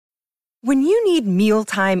When you need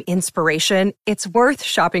mealtime inspiration, it's worth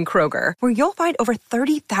shopping Kroger, where you'll find over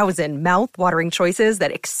 30,000 mouth-watering choices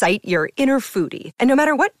that excite your inner foodie. And no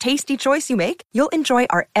matter what tasty choice you make, you'll enjoy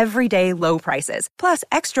our everyday low prices, plus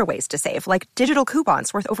extra ways to save, like digital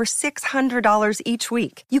coupons worth over $600 each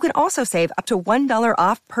week. You can also save up to $1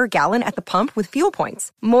 off per gallon at the pump with fuel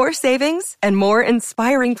points. More savings and more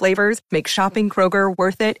inspiring flavors make shopping Kroger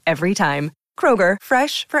worth it every time. Kroger,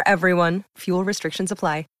 fresh for everyone. Fuel restrictions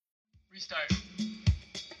apply. Restart.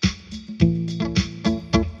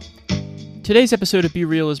 Today's episode of Be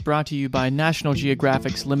Real is brought to you by National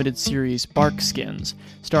Geographic's limited series Barkskins,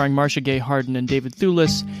 starring Marcia Gay Harden and David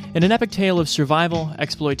Thewlis, in an epic tale of survival,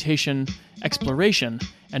 exploitation, exploration,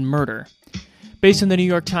 and murder. Based on the New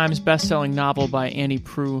York Times best-selling novel by Annie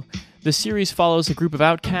Proulx, the series follows a group of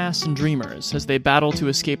outcasts and dreamers as they battle to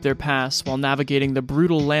escape their past while navigating the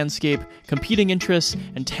brutal landscape, competing interests,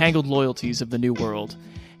 and tangled loyalties of the New World.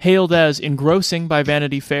 Hailed as engrossing by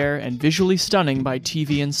Vanity Fair and visually stunning by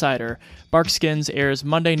TV Insider, Barkskins airs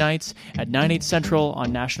Monday nights at 9/8 Central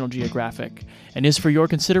on National Geographic and is for your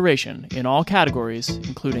consideration in all categories,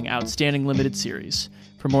 including Outstanding Limited Series.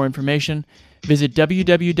 For more information, visit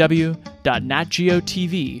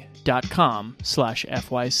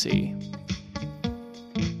www.natgeotv.com/FYC.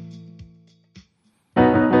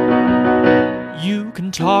 You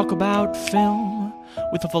can talk about film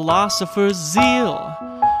with a philosopher's zeal,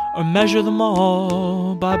 or measure them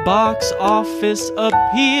all by box office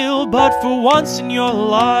appeal. But for once in your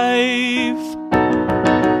life,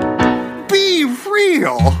 be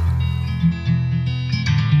real!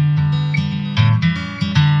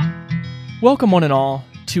 Welcome one and all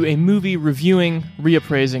to a movie reviewing,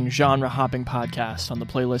 reappraising, genre-hopping podcast on the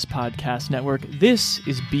Playlist Podcast Network. This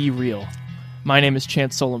is Be Real. My name is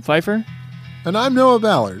Chance Solon Pfeiffer. And I'm Noah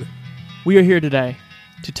Ballard. We are here today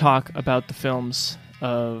to talk about the films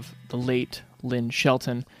of the late Lynn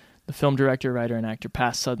Shelton, the film director, writer, and actor,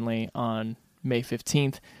 passed suddenly on May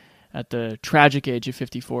 15th at the tragic age of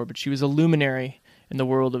 54, but she was a luminary in the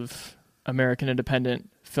world of American independent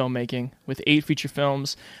filmmaking with 8 feature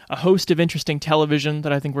films, a host of interesting television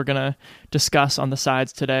that I think we're going to discuss on the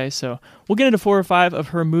sides today. So we'll get into 4 or 5 of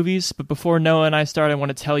her movies, but before Noah and I start, I want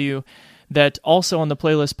to tell you that also on the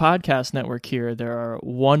Playlist Podcast Network here, there are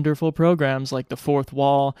wonderful programs like The Fourth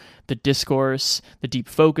Wall, The Discourse, The Deep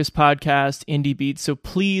Focus Podcast, Indie Beats. So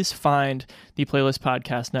please find the Playlist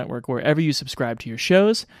Podcast Network wherever you subscribe to your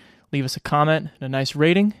shows. Leave us a comment and a nice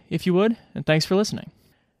rating, if you would, and thanks for listening.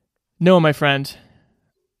 Noah, my friend,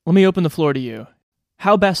 let me open the floor to you.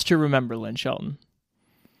 How best to remember Lynn Shelton?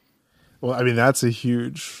 Well, I mean, that's a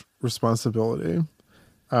huge responsibility.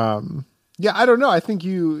 Yeah, I don't know. I think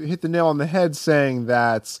you hit the nail on the head saying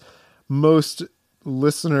that most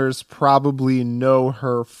listeners probably know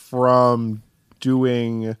her from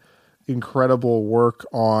doing incredible work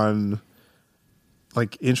on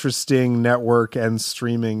like interesting network and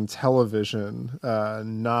streaming television,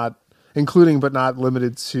 not including but not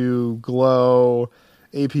limited to Glow,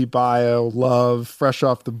 AP Bio, Love, Fresh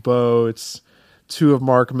Off the Boat, 2 of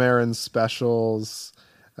Mark Maron's specials,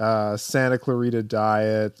 Santa Clarita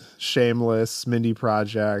Diet, Shameless, Mindy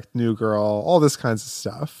Project, New Girl, all this kinds of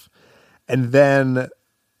stuff. And then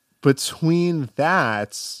between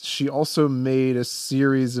that, she also made a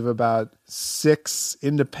series of about 6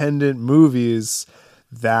 independent movies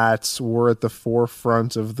that were at the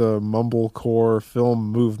forefront of the mumblecore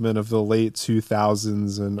film movement of the late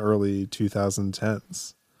 2000s and early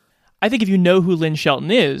 2010s. I think if you know who Lynn Shelton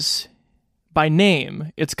is, by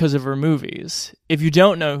name, it's because of her movies. If you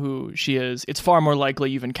don't know who she is, it's far more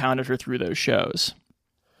likely you've encountered her through those shows.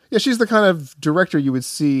 Yeah, she's the kind of director you would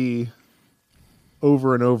see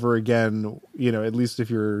over and over again, you know, at least if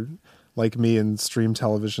you're like me and stream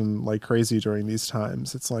television like crazy during these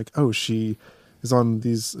times. It's like, oh, she's on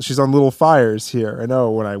Little Fires here. I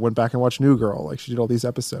know when I went back and watched New Girl, like she did all these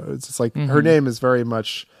episodes. It's like her name is very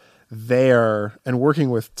much there and working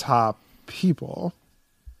with top people.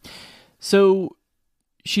 So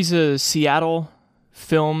she's a Seattle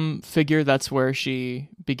film figure. That's where she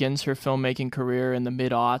begins her filmmaking career in the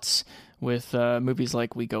mid-aughts with movies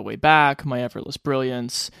like We Go Way Back, My Effortless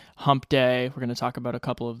Brilliance, Hump Day. We're going to talk about a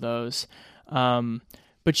couple of those.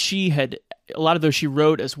 But she had a lot of those she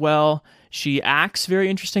wrote as well. She acts very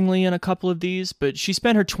interestingly in a couple of these, but she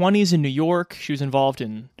spent her 20s in New York. She was involved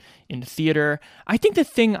in theater. I think the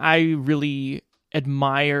thing I really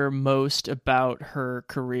admire most about her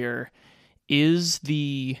career is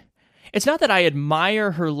it's not that I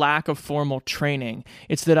admire her lack of formal training.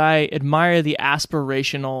 It's that I admire the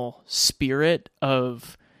aspirational spirit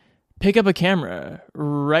of pick up a camera,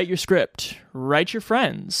 write your script, write your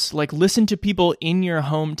friends, like listen to people in your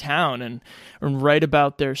hometown and write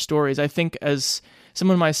about their stories. I think as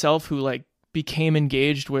someone myself who like became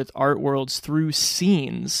engaged with art worlds through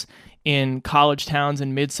scenes in college towns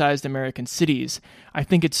and mid-sized American cities, I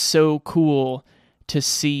think it's so cool to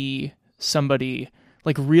see somebody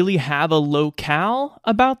like really have a locale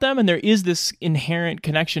about them. And there is this inherent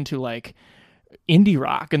connection to like indie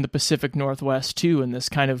rock in the Pacific Northwest too, in this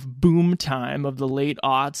kind of boom time of the late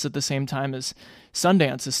aughts at the same time as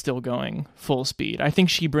Sundance is still going full speed. I think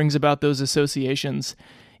she brings about those associations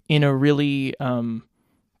in a really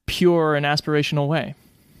pure and aspirational way.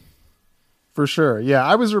 For sure. Yeah,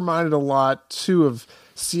 I was reminded a lot too of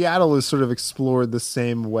Seattle is sort of explored the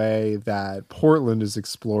same way that Portland is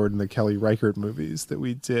explored in the Kelly Reichardt movies that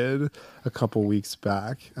we did a couple weeks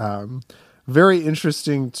back. Very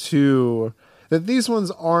interesting too that these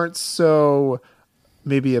ones aren't so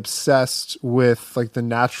maybe obsessed with like the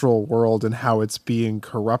natural world and how it's being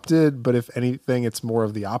corrupted, but if anything, it's more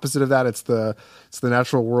of the opposite of that. It's the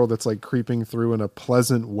natural world that's like creeping through in a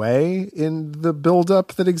pleasant way in the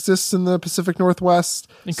buildup that exists in the Pacific Northwest.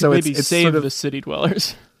 It could maybe save sort of the city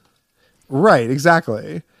dwellers. Right,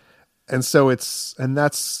 exactly. And so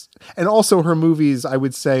and also her movies, I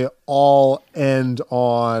would say, all end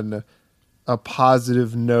on a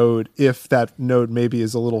positive note, if that note maybe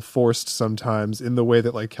is a little forced sometimes, in the way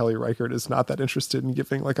that like Kelly Reichardt is not that interested in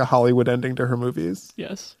giving like a Hollywood ending to her movies.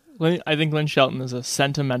 Yes. I think Lynn Shelton is a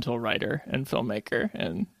sentimental writer and filmmaker,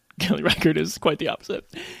 and Kelly Reichardt is quite the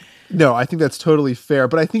opposite. No, I think that's totally fair,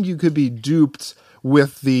 but I think you could be duped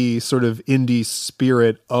with the sort of indie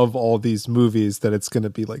spirit of all these movies that it's going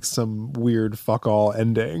to be like some weird fuck all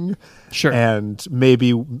ending. Sure. And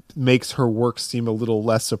maybe makes her work seem a little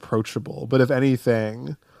less approachable. But if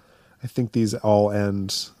anything, I think these all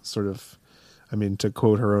end sort of, I mean, to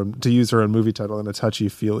use her own movie title, in a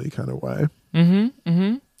touchy-feely kind of way.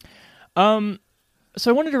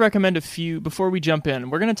 So I wanted to recommend a few before we jump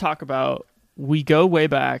in. We're going to talk about We Go Way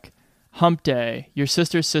Back, Hump Day, Your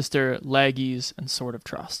Sister's Sister, Laggies, and Sword of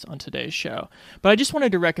Trust on today's show. But I just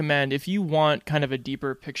wanted to recommend, if you want kind of a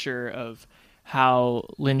deeper picture of how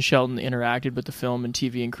Lynn Shelton interacted with the film and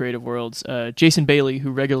TV and creative worlds, Jason Bailey,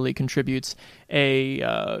 who regularly contributes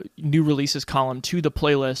a new releases column to the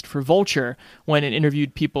playlist for Vulture, went and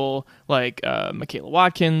interviewed people like Michaela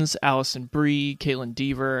Watkins, Allison Brie, Caitlin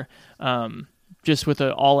Deaver, just with an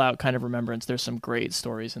all-out kind of remembrance. There's some great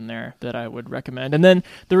stories in there that I would recommend. And then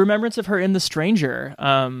the remembrance of her in The Stranger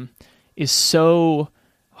is so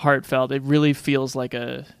heartfelt. It really feels like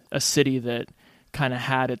a city that kind of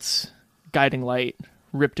had its guiding light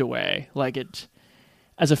ripped away. Like it,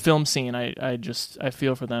 as a film scene, I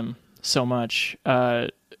feel for them so much. Do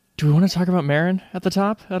we want to talk about Marin at the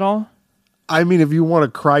top at all? I mean, if you want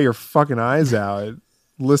to cry your fucking eyes out,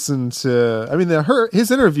 listen to, I mean,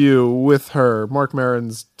 his interview with her, Mark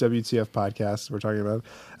Maron's WTF podcast we're talking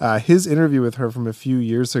about, his interview with her from a few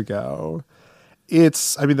years ago.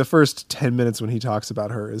 I mean, the first 10 minutes when he talks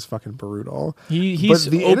about her is fucking brutal. He's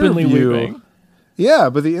openly weeping.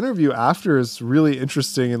 Yeah, but the interview after is really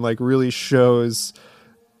interesting and like really shows.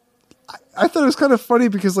 I thought it was kind of funny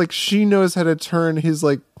because like she knows how to turn his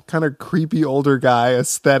like kind of creepy older guy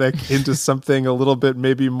aesthetic into something a little bit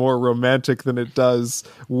maybe more romantic than it does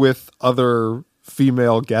with other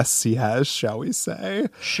female guests he has, shall we say.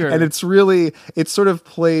 Sure. And it sort of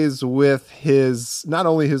plays with his, not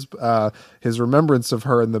only his remembrance of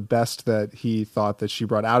her and the best that he thought that she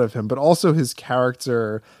brought out of him, but also his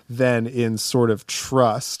character then in sort of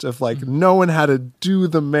trust of like knowing how to do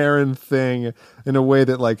the Marin thing in a way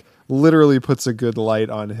that like literally puts a good light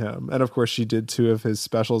on him. And of course she did 2 of his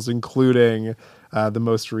specials, including the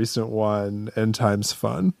most recent one, End Times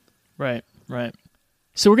Fun. Right.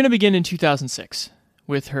 So we're going to begin in 2006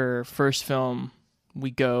 with her first film,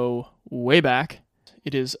 We Go Way Back.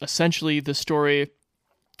 It is essentially the story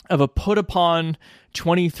of a put-upon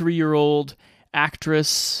 23-year-old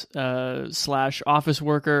actress slash office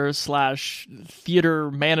worker slash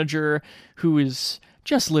theater manager who is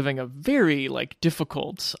just living a very like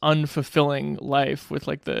difficult, unfulfilling life with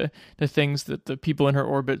like the things that the people in her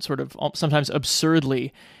orbit sort of sometimes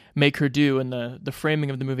absurdly make her do. And the framing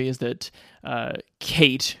of the movie is that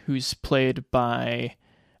Kate, who's played by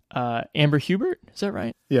Amber Hubert, is that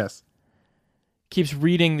right? Yes. Keeps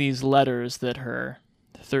reading these letters that her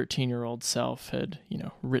 13-year-old self had,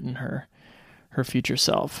 written her future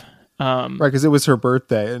self. Right, because it was her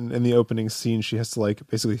birthday, and in the opening scene, she has to like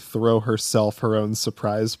basically throw herself her own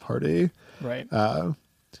surprise party. Right.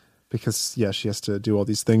 Because she has to do all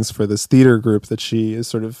these things for this theater group that she is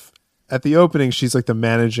sort of at the opening, she's like the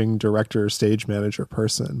managing director, stage manager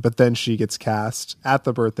person, but then she gets cast at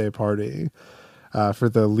the birthday party for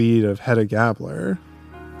the lead of Hedda Gabler.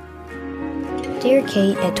 Dear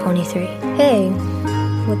Kate at 23. Hey,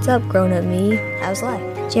 what's up, grown-up me? How's life?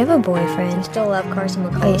 Do you have a boyfriend? Still love Carson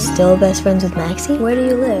McCall? Are you still best friends with Maxie? Where do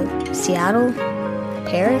you live? Seattle?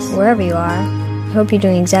 Paris? Wherever you are. I hope you're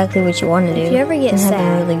doing exactly what you want to do. If you ever get sad, having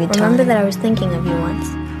a really good time. Remember that I was thinking of you once.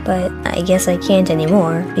 But I guess I can't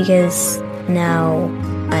anymore because now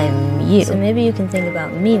I'm you. So maybe you can think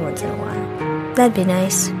about me once in a while. That'd be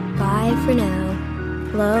nice. Bye for now.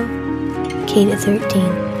 Love, Kate at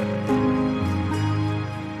 13.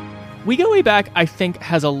 We Go Way Back, I think,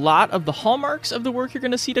 has a lot of the hallmarks of the work you're going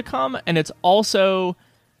to see to come, and it's also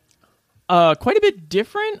quite a bit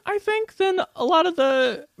different, I think, than a lot of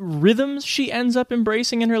the rhythms she ends up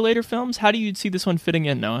embracing in her later films. How do you see this one fitting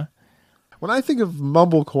in, Noah? When I think of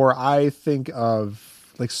mumblecore, I think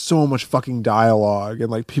of like so much fucking dialogue and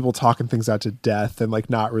like people talking things out to death and like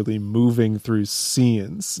not really moving through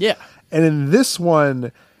scenes. Yeah. And in this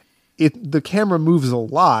one, the camera moves a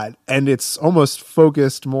lot and it's almost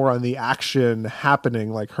focused more on the action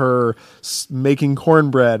happening, like her making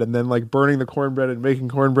cornbread and then like burning the cornbread and making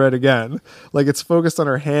cornbread again. Like it's focused on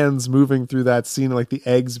her hands moving through that scene, like the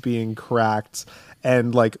eggs being cracked.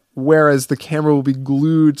 And like, whereas the camera will be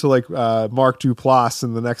glued to like Mark Duplass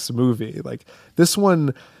in the next movie, like this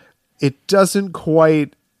one, it doesn't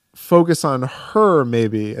quite focus on her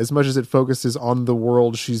maybe as much as it focuses on the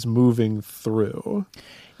world she's moving through.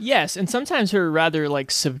 Yes, and sometimes her rather like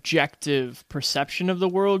subjective perception of the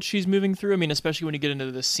world she's moving through. I mean, especially when you get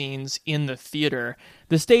into the scenes in the theater,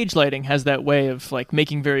 the stage lighting has that way of like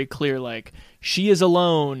making very clear like she is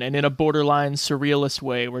alone, and in a borderline surrealist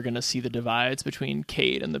way, we're going to see the divides between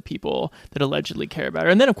Kate and the people that allegedly care about her.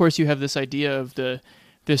 And then, of course, you have this idea of this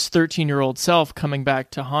 13-year-old self coming back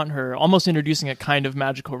to haunt her, almost introducing a kind of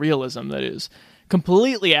magical realism that is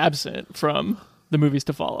completely absent from the movies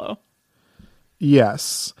to follow.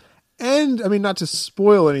 Yes. And I mean, not to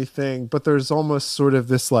spoil anything, but there's almost sort of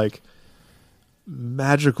this like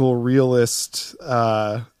magical realist,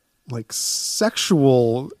 like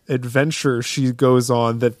sexual adventure she goes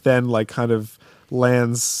on that then like kind of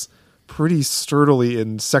lands pretty sturdily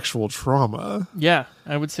in sexual trauma. Yeah,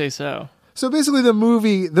 I would say so. So basically the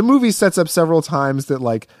movie sets up several times that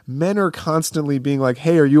like men are constantly being like,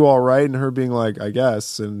 hey, are you all right? And her being like, I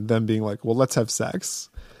guess. And them being like, well, let's have sex.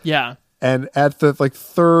 Yeah. And at the like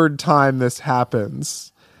third time this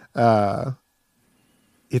happens,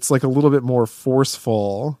 it's like a little bit more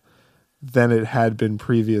forceful than it had been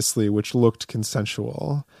previously, which looked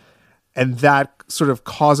consensual. And that sort of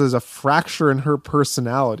causes a fracture in her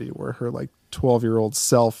personality where her like 12-year-old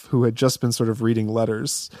self, who had just been sort of reading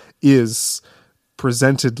letters, is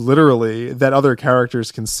presented literally that other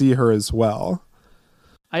characters can see her as well.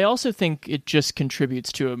 I also think it just contributes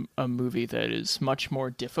to a movie that is much more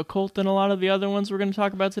difficult than a lot of the other ones we're going to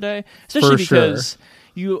talk about today, especially because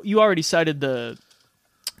you already cited the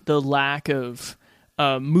lack of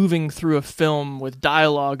moving through a film with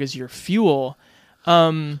dialogue as your fuel.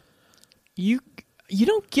 You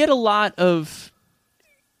don't get a lot of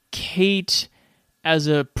Kate as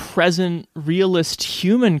a present realist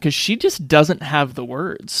human because she just doesn't have the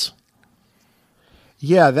words.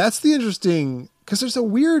 Yeah, that's the interesting, because there's a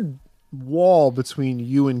weird wall between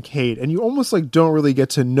you and Kate, and you almost like don't really get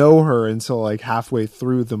to know her until like halfway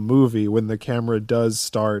through the movie when the camera does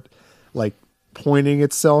start like pointing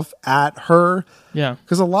itself at her. Yeah.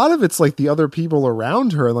 Because a lot of it's like the other people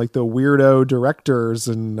around her, like the weirdo directors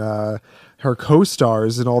and her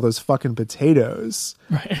co-stars and all those fucking potatoes.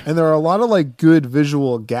 Right. And there are a lot of like good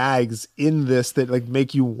visual gags in this that like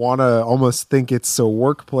make you want to almost think it's a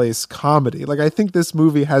workplace comedy. Like I think this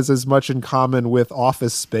movie has as much in common with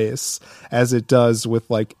Office Space as it does with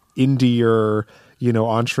like indie-er, you know,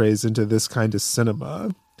 entrees into this kind of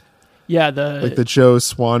cinema. Yeah, like the Joe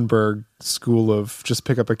Swanberg school of just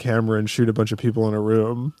pick up a camera and shoot a bunch of people in a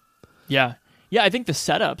room. Yeah. Yeah, I think the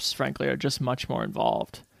setups, frankly, are just much more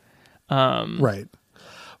involved. Right.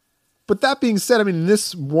 But that being said, I mean,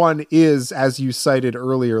 this one is, as you cited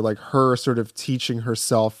earlier, like her sort of teaching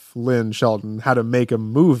herself, Lynn Shelton, how to make a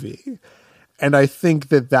movie. And I think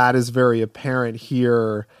that is very apparent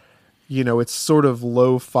here. You know, it's sort of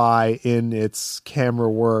lo-fi in its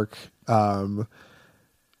camera work.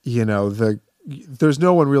 You know, there's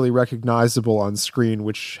no one really recognizable on screen,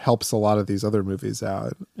 which helps a lot of these other movies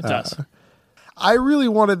out. It does. I really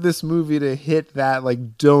wanted this movie to hit that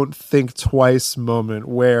like don't think twice moment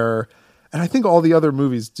where, and I think all the other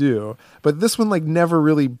movies do, but this one like never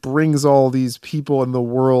really brings all these people in the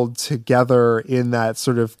world together in that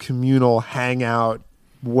sort of communal hangout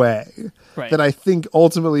way Right. that I think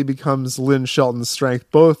ultimately becomes Lynn Shelton's strength,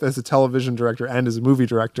 both as a television director and as a movie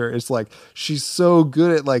director. It's like she's so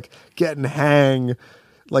good at like getting hang,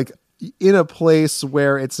 like in a place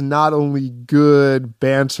where it's not only good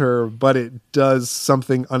banter, but it does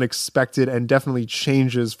something unexpected and definitely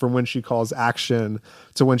changes from when she calls action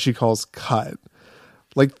to when she calls cut.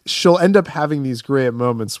 Like she'll end up having these great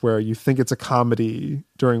moments where you think it's a comedy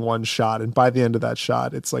during one shot, and by the end of that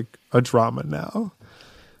shot, it's like a drama now.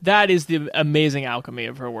 That is the amazing alchemy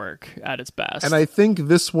of her work at its best. And I think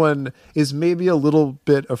this one is maybe a little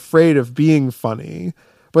bit afraid of being funny,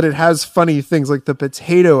 but it has funny things like the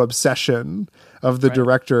potato obsession of the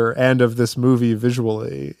director and of this movie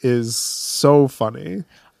visually is so funny.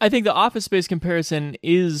 I think the Office Space comparison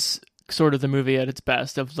is sort of the movie at its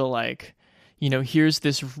best of the like, you know, here's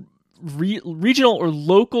this regional or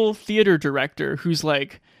local theater director who's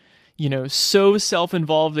like, you know, so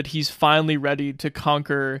self-involved that he's finally ready to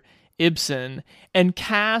conquer Ibsen and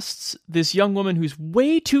casts this young woman who's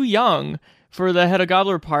way too young for the Hedda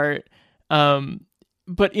Gabler part,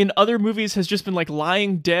 but in other movies has just been like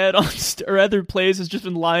lying dead on or other plays has just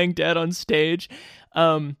been lying dead on stage.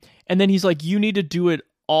 And then he's like, you need to do it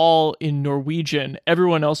all in Norwegian.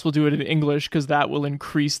 Everyone else will do it in English because that will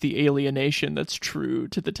increase the alienation that's true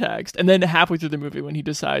to the text. And then halfway through the movie when he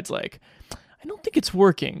decides like, I don't think it's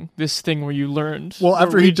working, this thing where you learned. Well,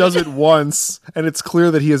 after he does it once, and it's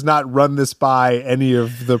clear that he has not run this by any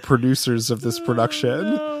of the producers of this production.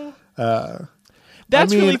 No.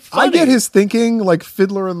 That's really funny. I get his thinking, like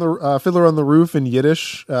Fiddler on the Roof in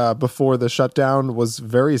Yiddish before the shutdown was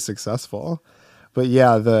very successful. But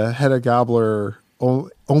yeah, the Hedda Gabler,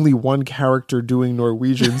 only one character doing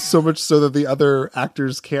Norwegian, so much so that the other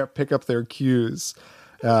actors can't pick up their cues,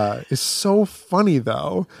 is so funny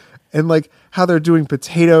though. And like how they're doing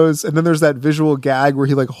potatoes, and then there's that visual gag where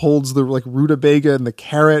he like holds the like rutabaga and the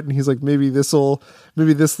carrot, and he's like, maybe this little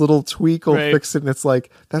tweak will fix it. And it's like,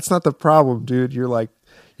 that's not the problem, dude. You're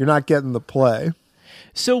not getting the play.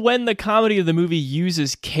 So when the comedy of the movie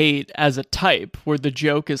uses Kate as a type, where the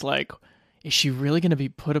joke is like, is she really going to be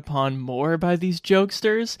put upon more by these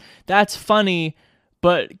jokesters? That's funny,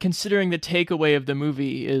 but considering the takeaway of the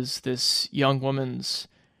movie is this young woman's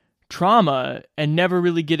trauma and never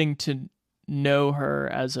really getting to know her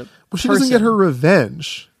as a she person. Doesn't get her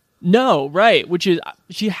revenge. No, right, which is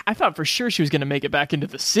I thought for sure she was going to make it back into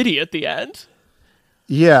the city at the end.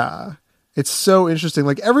 Yeah. It's so interesting.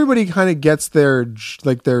 Like everybody kind of gets their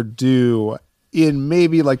due in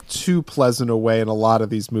maybe like too pleasant a way in a lot of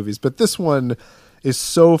these movies, but this one is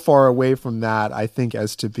so far away from that, I think,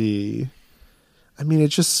 as to be, I mean, it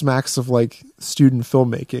just smacks of like student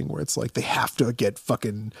filmmaking where it's like they have to get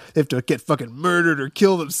fucking murdered or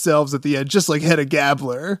kill themselves at the end, just like Hedda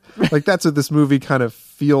Gabler. Like that's what this movie kind of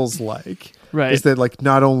feels like. Right. Is that like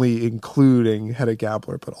not only including Hedda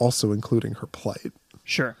Gabler, but also including her plight.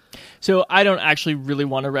 Sure. So I don't actually really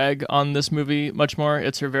want to rag on this movie much more.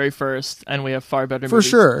 It's her very first, and we have far better movies. For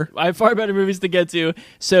sure. I have far better movies to get to.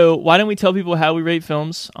 So why don't we tell people how we rate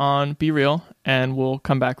films on Be Real, and we'll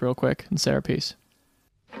come back real quick and say our piece.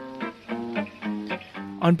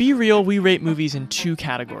 On Be Real, we rate movies in two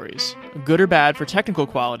categories, a good or bad for technical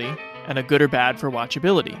quality, and a good or bad for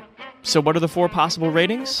watchability. So what are the four possible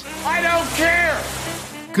ratings? I don't care!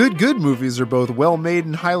 Good movies are both well-made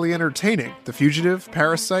and highly entertaining. The Fugitive,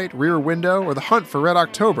 Parasite, Rear Window, or The Hunt for Red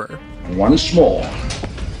October. Once more,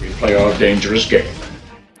 we play our dangerous game.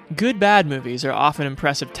 Good bad movies are often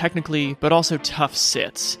impressive technically, but also tough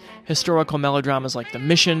sits. Historical melodramas like The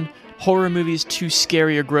Mission, horror movies too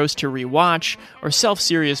scary or gross to rewatch, or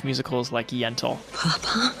self-serious musicals like Yentl.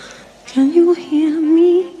 Papa, can you hear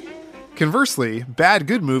me? Conversely,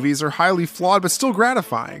 good movies are highly flawed but still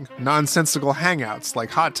gratifying. Nonsensical hangouts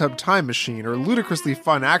like Hot Tub Time Machine or ludicrously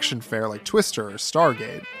fun action fare like Twister or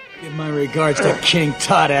Stargate. Give my regards to King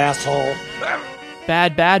Tut, asshole.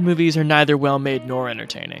 Bad movies are neither well-made nor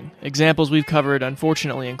entertaining. Examples we've covered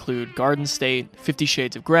unfortunately include Garden State, 50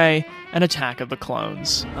 Shades of Grey, and Attack of the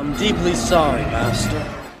Clones. I'm deeply sorry, Master.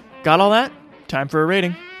 Got all that? Time for a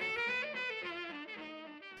rating.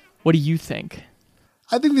 What do you think?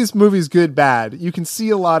 I think this movie's good-bad. You can see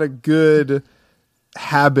a lot of good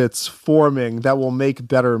habits forming that will make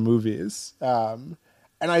better movies. And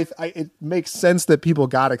it makes sense that people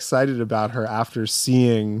got excited about her after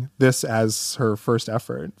seeing this as her first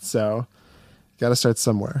effort. So, got to start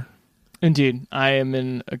somewhere. Indeed. I am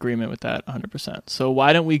in agreement with that 100%. So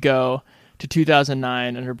why don't we go to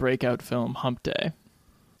 2009 and her breakout film, Hump Day.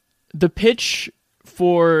 The pitch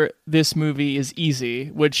for this movie is easy,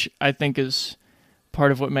 which I think is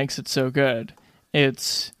part of what makes it so good.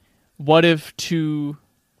 It's, what if two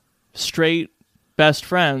straight best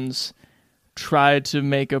friends tried to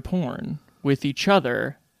make a porn with each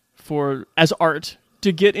other as art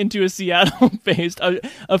to get into a Seattle-based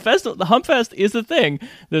a festival. The Humpfest is a thing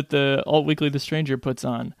that the Alt Weekly The Stranger puts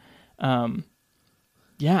on.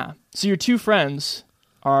 Yeah. So your two friends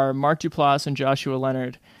are Mark Duplass and Joshua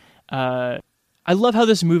Leonard. I love how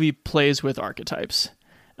this movie plays with archetypes.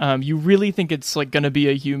 You really think it's like going to be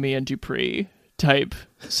a Yumi and Dupree type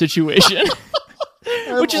situation.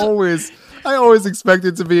 I always expect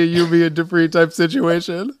it to be a Yumi and Dupree type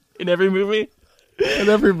situation. In every movie? In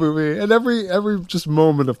every movie. In every just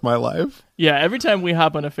moment of my life. Yeah, every time we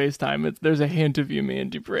hop on a FaceTime, there's a hint of Yumi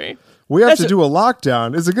and Dupree. We have to do a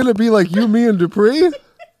lockdown. Is it going to be like Yumi and Dupree?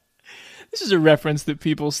 This is a reference that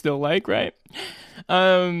people still like, right?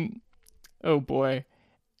 Oh boy.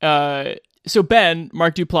 So Ben,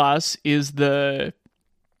 Mark Duplass, is the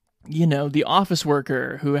office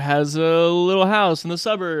worker who has a little house in the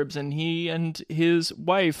suburbs, and he and his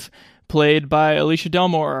wife, played by Alicia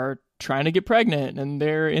Delmore, are trying to get pregnant, and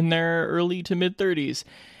they're in their early to mid 30s.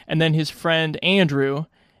 And then his friend Andrew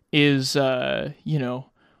is,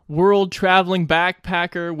 world traveling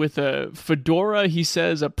backpacker with a fedora. He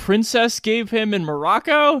says a princess gave him in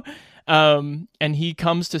Morocco. And he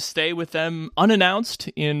comes to stay with them unannounced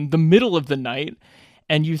in the middle of the night.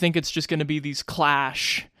 And you think it's just going to be these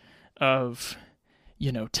clash of,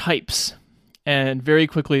 types. And very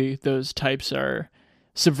quickly, those types are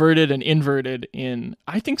subverted and inverted in,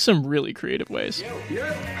 I think, some really creative ways.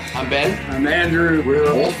 I'm Ben. I'm Andrew. We're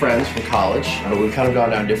old friends from college. We've kind of gone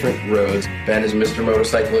down different roads. Ben is Mr.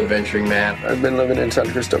 Motorcycle Adventuring Man. I've been living in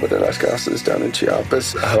San Cristobal de las Casas down in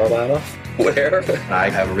Chiapas. Alabama. Where? I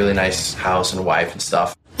have a really nice house and wife and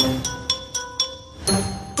stuff. We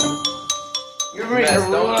were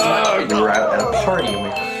out at a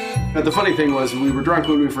party. The funny thing was, we were drunk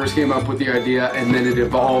when we first came up with the idea, and then it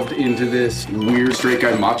evolved into this weird straight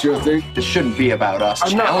guy macho thing. This shouldn't be about us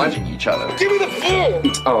challenging each other. Give me the phone!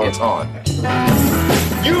 It's on.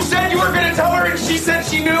 You said you were going to tell her, and she said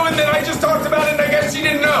she knew, and then I just talked about it, and I guess she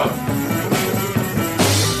didn't know.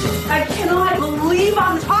 I cannot believe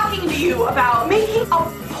I'm talking to you about making a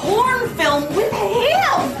porn film with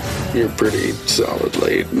him! You're pretty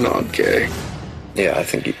solidly non-gay. Yeah, I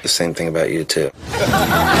think the same thing about you, too.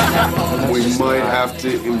 We might have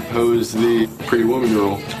to impose the pretty woman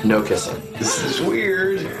rule. No kissing. This is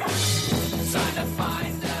weird.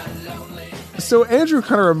 So Andrew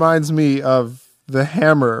kind of reminds me of the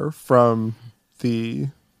Hammer from the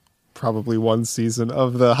probably one season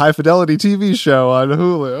of the High Fidelity TV show on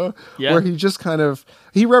Hulu, where he just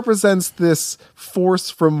he represents this force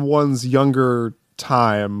from one's younger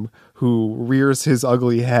time who rears his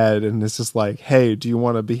ugly head and is just like, hey, do you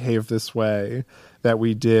want to behave this way that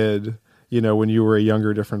we did, when you were a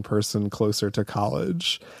younger, different person closer to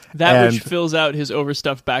college? Which fills out his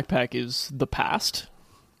overstuffed backpack is the past.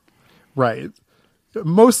 Right.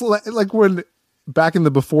 Most like when back in the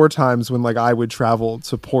before times when I would travel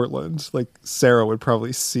to Portland, Sarah would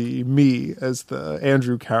probably see me as the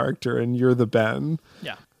Andrew character and you're the Ben.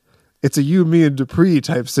 Yeah. It's a you, me, and Dupree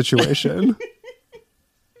type situation.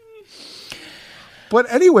 But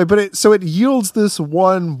anyway, it yields this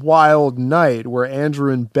one wild night where Andrew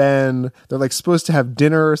and Ben, they're supposed to have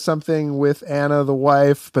dinner or something with Anna, the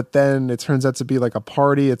wife, but then it turns out to be a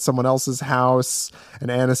party at someone else's house, and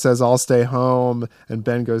Anna says, I'll stay home, and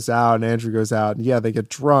Ben goes out, and Andrew goes out, and they get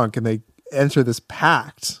drunk, and they enter this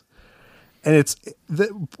pact. And it's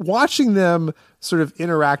watching them sort of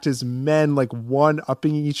interact as men,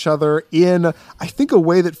 one-upping each other in, I think, a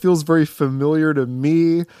way that feels very familiar to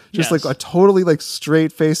me. Just a totally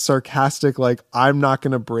straight-faced, sarcastic, I'm not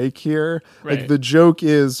going to break here. Right. The joke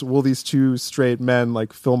is, will these two straight men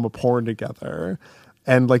film a porn together?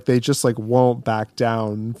 And they just won't back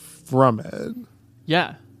down from it.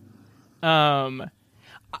 Yeah.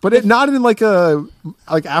 But it not in a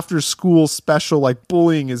after school special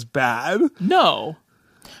bullying is bad. No.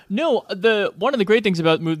 One of the great things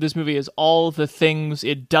about this movie is all the things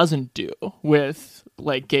it doesn't do with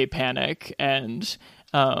gay panic and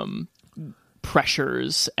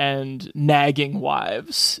pressures and nagging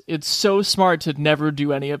wives. It's so smart to never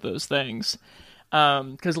do any of those things.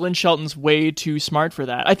 Because Lynn Shelton's way too smart for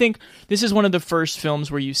that. I think this is one of the first films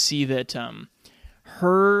where you see that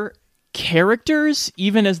her characters,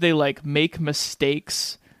 even as they make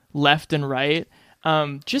mistakes left and right,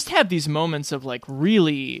 just have these moments of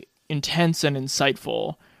really intense and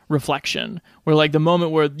insightful reflection, where the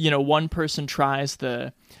moment where one person tries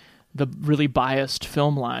the really biased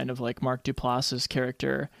film line of Mark Duplass's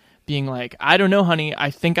character being I don't know, honey,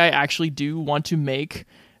 I think I actually do want to make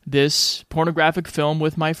this pornographic film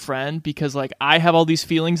with my friend because like I have all these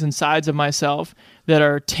feelings insides of myself that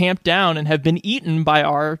are tamped down and have been eaten by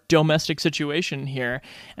our domestic situation here.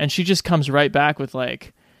 And she just comes right back with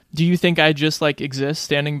like, do you think I just like exist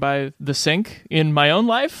standing by the sink in my own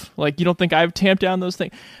life? Like, you don't think I've tamped down those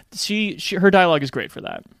things? Her dialogue is great for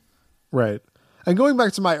that. Right. And going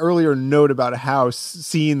back to my earlier note about how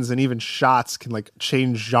scenes and even shots can like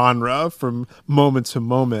change genre from moment to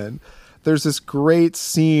moment, there's this great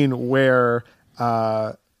scene where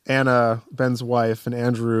Anna, Ben's wife, and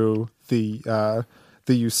Andrew, the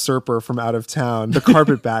usurper from out of town, the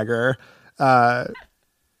carpetbagger,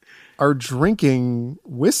 are drinking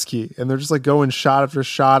whiskey, and they're just like going shot after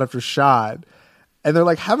shot after shot. And they're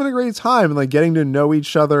like having a great time and like getting to know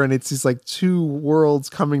each other. And it's these like two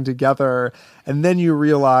worlds coming together. And then you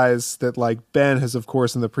realize that like Ben has, of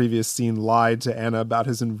course, in the previous scene lied to Anna about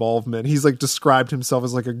his involvement. He's like described himself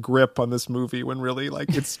as like a grip on this movie when really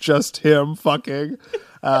like it's just him fucking.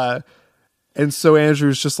 And so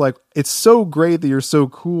Andrew's just like, it's so great that you're so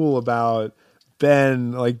cool about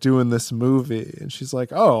Ben like doing this movie. And she's like,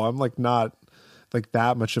 oh, I'm like not like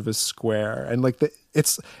that much of a square. And like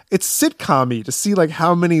it's sitcom-y to see like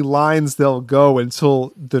how many lines they'll go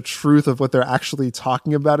until the truth of what they're actually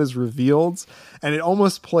talking about is revealed. And it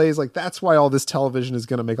almost plays like that's why all this television is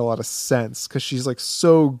going to make a lot of sense, because she's like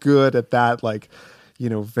so good at that, like, you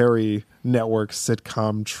know, very network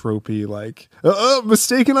sitcom tropey, like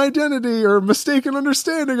mistaken identity or mistaken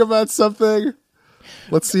understanding about something.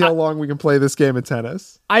 Let's see how long we can play this game of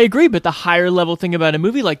tennis. I agree, but the higher level thing about a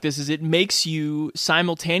movie like this is it makes you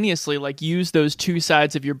simultaneously like use those two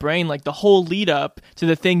sides of your brain. Like the whole lead up to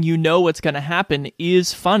the thing, you know what's going to happen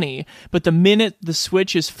is funny, but the minute the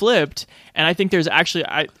switch is flipped, and I think there's actually,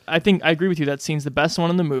 I think I agree with you, that scene's the best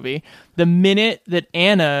one in the movie. The minute that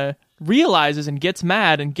Anna realizes and gets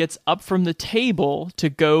mad and gets up from the table to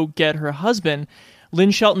go get her husband,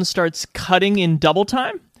 Lynn Shelton starts cutting in double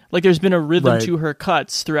time. Like there's been a rhythm to her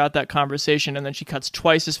cuts throughout that conversation, and then she cuts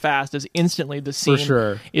twice as fast as instantly the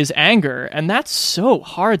scene is anger, and that's so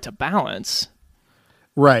hard to balance.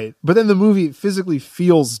 Right. But then the movie physically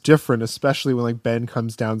feels different, especially when like Ben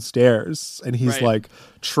comes downstairs and he's like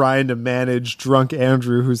trying to manage drunk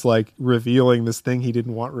Andrew, who's like revealing this thing he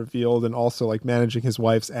didn't want revealed, and also like managing his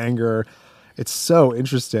wife's anger. It's so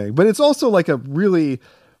interesting. But it's also like a really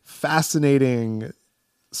fascinating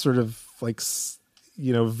sort of like,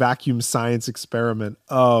 you know, vacuum science experiment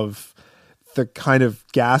of the kind of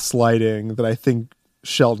gaslighting that I think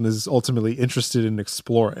Shelton is ultimately interested in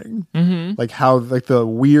exploring. Mm-hmm. Like how like the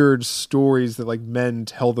weird stories that like men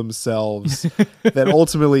tell themselves that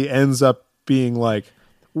ultimately ends up being like,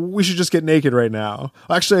 we should just get naked right now.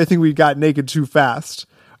 Actually, I think we got naked too fast.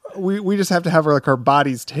 We just have to have our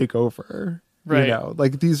bodies take over. Right. You know,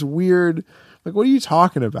 like these weird, like, what are you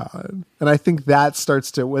talking about? And I think that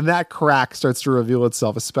starts to, when that crack starts to reveal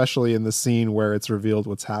itself, especially in the scene where it's revealed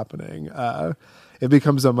what's happening, it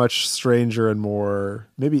becomes a much stranger and more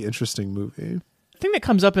maybe interesting movie. I think that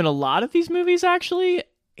comes up in a lot of these movies, actually,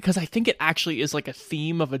 because I think it actually is like a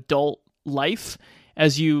theme of adult life.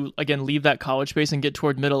 As you, again, leave that college space and get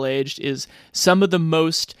toward middle-aged, is some of the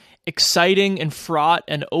most exciting and fraught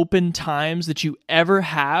and open times that you ever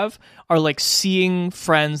have are like seeing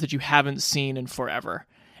friends that you haven't seen in forever.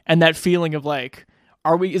 And that feeling of like,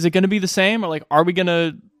 is it going to be the same? Or like, are we going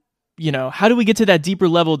to, you know, how do we get to that deeper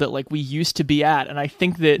level that like we used to be at? And I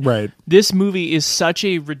think that this movie is such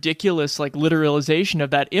a ridiculous like literalization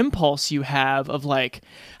of that impulse you have of like,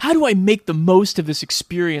 how do I make the most of this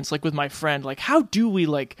experience? Like with my friend, like how do we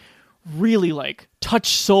like really like touch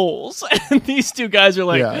souls? And these two guys are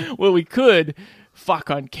like, well, we could fuck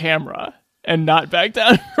on camera and not back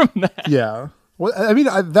down from that. Yeah. Well, I mean,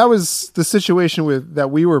 that was the situation that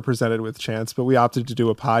we were presented with, Chance, but we opted to do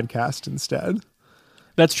a podcast instead.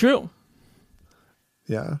 That's true.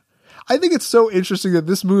 Yeah. I think it's so interesting that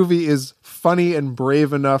this movie is funny and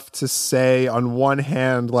brave enough to say, on one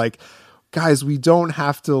hand, like, guys, we don't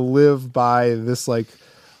have to live by this, like,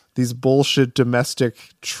 these bullshit domestic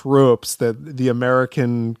tropes that the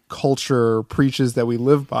American culture preaches that we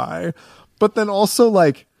live by. But then also,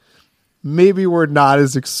 like, maybe we're not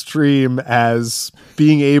as extreme as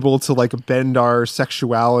being able to like bend our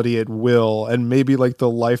sexuality at will, and maybe like the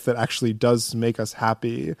life that actually does make us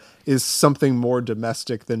happy is something more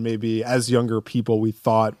domestic than maybe as younger people we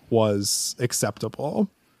thought was acceptable.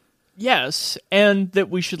 Yes, and that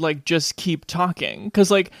we should like just keep talking, because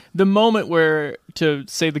like the moment where, to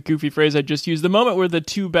say the goofy phrase I just used, the moment where the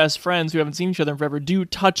two best friends who haven't seen each other in forever do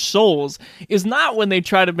touch souls is not when they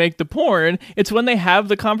try to make the porn. It's when they have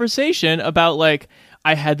the conversation about like,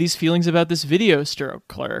 I had these feelings about this video store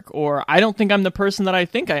clerk, or I don't think I'm the person that I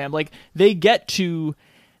think I am. Like,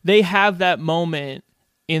 they have that moment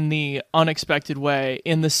in the unexpected way,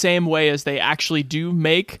 in the same way as they actually do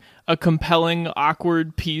make a compelling,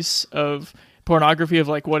 awkward piece of pornography of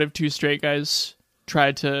like, what if two straight guys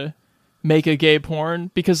tried to make a gay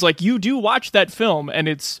porn? Because like, you do watch that film and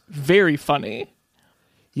it's very funny.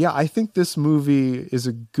 Yeah, I think this movie is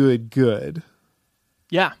a good.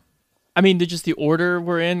 Yeah. I mean, just the order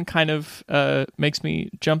we're in kind of makes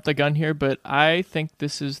me jump the gun here, but I think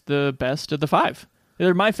this is the best of the 5.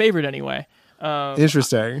 They're my favorite anyway.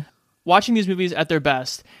 Interesting. Watching these movies at their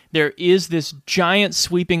best, there is this giant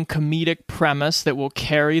sweeping comedic premise that will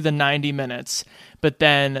carry the 90 minutes, but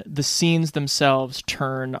then the scenes themselves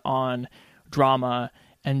turn on drama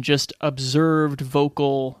and just observed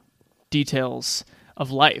vocal details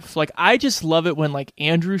of life. Like, I just love it when like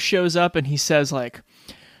Andrew shows up and he says like,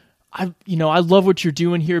 I love what you're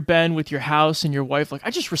doing here, Ben, with your house and your wife. Like, I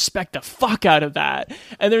just respect the fuck out of that.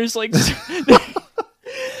 And there's like,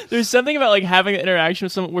 there's something about like having an interaction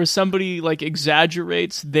with someone where somebody like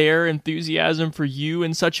exaggerates their enthusiasm for you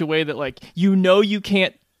in such a way that like, you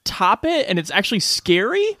can't top it. And it's actually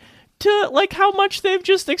scary to like how much they've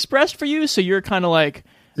just expressed for you. So you're kind of like,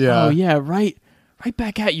 oh yeah, right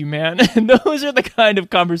back at you, man. And those are the kind of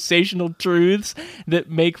conversational truths that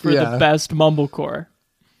make for the best mumblecore.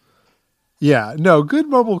 Yeah, no, good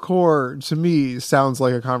mumblecore to me sounds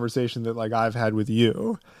like a conversation that like I've had with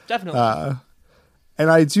you. Definitely. And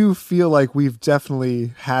I do feel like we've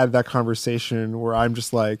definitely had that conversation where I'm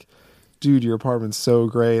just like, dude, your apartment's so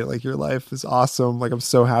great. Like, your life is awesome. Like, I'm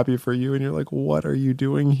so happy for you. And you're like, what are you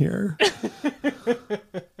doing here?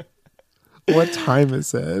 What time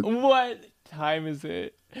is it? What time is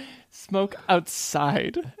it? Smoke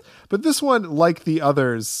outside. But this one, like the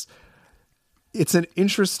others, it's an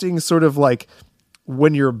interesting sort of like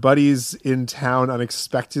when your buddies in town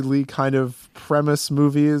unexpectedly kind of premise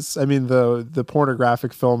movies. I mean, the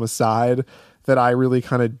pornographic film aside, that I really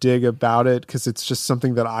kind of dig about it because it's just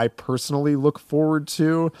something that I personally look forward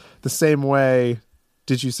to. The same way,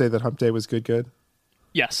 did you say that Hump Day was good?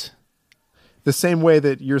 Yes. The same way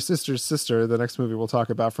that Your Sister's Sister, the next movie we'll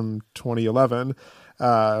talk about from 2011,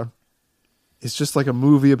 it's just like a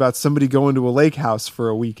movie about somebody going to a lake house for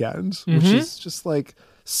a weekend, which is just like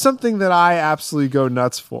something that I absolutely go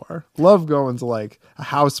nuts for. Love going to like a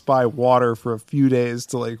house by water for a few days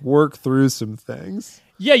to like work through some things.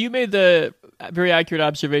 Yeah, you made the very accurate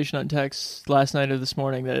observation on text last night or this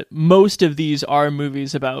morning that most of these are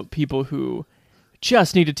movies about people who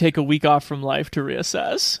just need to take a week off from life to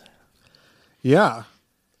reassess. Yeah.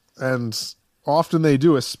 And often they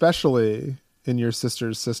do, especially in Your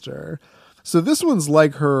Sister's Sister. So this one's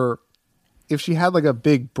like her, if she had like a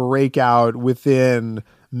big breakout within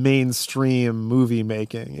mainstream movie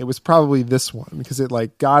making, it was probably this one because it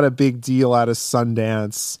like got a big deal out of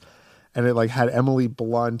Sundance and it like had Emily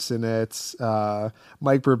Blunt in it.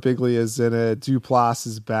 Mike Birbiglia's in it. Duplass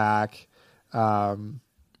is back.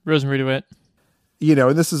 Rosemary DeWitt. You know,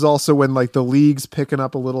 and this is also when like the league's picking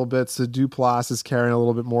up a little bit. So Duplass is carrying a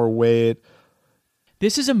little bit more weight.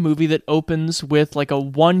 This is a movie that opens with like a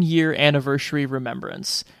 1-year anniversary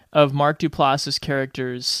remembrance of Mark Duplass's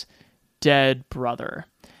character's dead brother.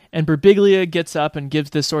 And Birbiglia gets up and gives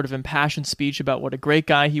this sort of impassioned speech about what a great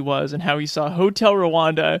guy he was and how he saw Hotel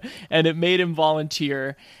Rwanda and it made him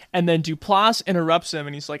volunteer. And then Duplass interrupts him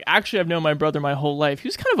and he's like, actually, I've known my brother my whole life. He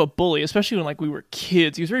was kind of a bully, especially when like we were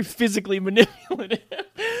kids. He was very physically manipulative,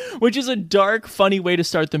 which is a dark, funny way to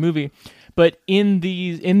start the movie. But in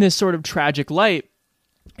this sort of tragic light,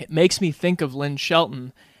 it makes me think of Lynn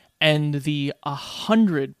Shelton and the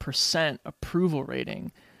 100% approval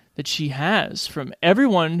rating that she has from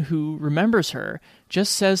everyone who remembers her.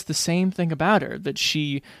 Just says the same thing about her, that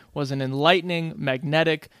she was an enlightening,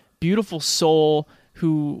 magnetic, beautiful soul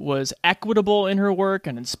who was equitable in her work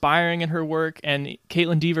and inspiring in her work. And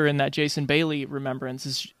Caitlin Dever in that Jason Bailey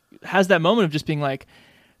remembrance has that moment of just being like,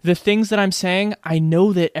 the things that I'm saying, I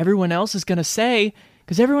know that everyone else is going to say,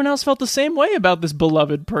 because everyone else felt the same way about this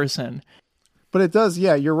beloved person. But it does,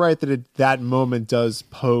 yeah, you're right that that moment does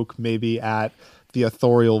poke maybe at the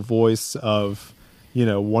authorial voice of, you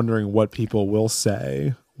know, wondering what people will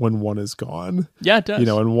say when one is gone. Yeah, it does. You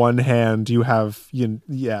know, on one hand, you have,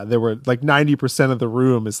 there were like 90% of the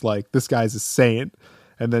room is like, this guy's a saint.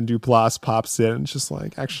 And then Duplass pops in and just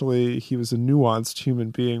like, actually, he was a nuanced human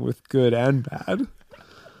being with good and bad.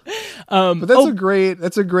 But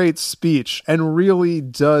that's a great speech and really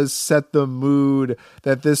does set the mood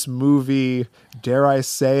that this movie, dare I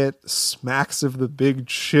say it, smacks of The Big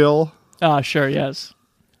Chill. Sure, yes.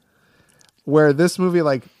 Where this movie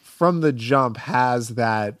like from the jump has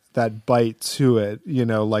that bite to it, you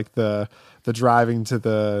know, like the driving to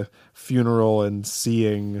the funeral and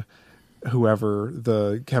seeing whoever,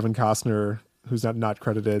 the Kevin Costner, who's not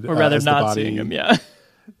credited, or rather as the not body. seeing him, yeah.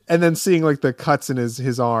 And then seeing like the cuts in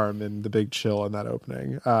his arm and the big chill in that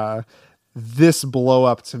opening. This blow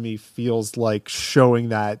up to me feels like showing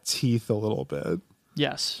that teeth a little bit.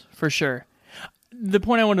 Yes, for sure. The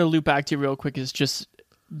point I want to loop back to real quick is just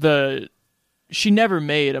she never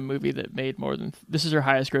made a movie that made more than, this is her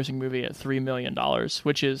highest grossing movie at $3 million,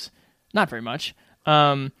 which is not very much.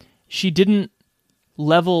 She didn't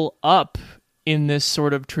level up in this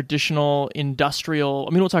sort of traditional industrial,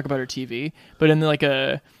 I mean, we'll talk about her TV, but in like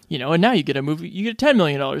a, you know, and now you get a movie, you get $10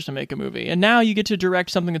 million to make a movie, and now you get to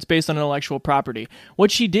direct something that's based on intellectual property.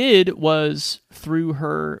 What she did was, through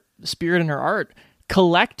her spirit and her art,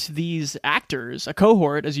 collect these actors, a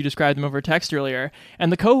cohort, as you described them over text earlier, and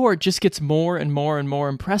the cohort just gets more and more and more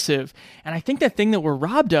impressive. And I think the thing that we're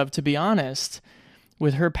robbed of, to be honest,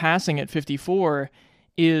 with her passing at 54,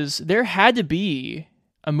 is there had to be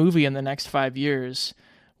a movie in the next 5 years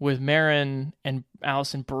with Marin and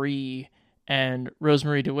Alison Brie and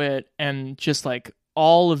Rosemary DeWitt and just like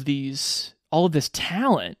all of this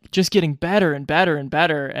talent just getting better and better and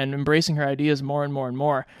better and embracing her ideas more and more and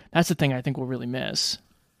more. That's the thing I think we'll really miss.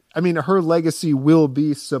 I mean, her legacy will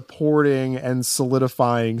be supporting and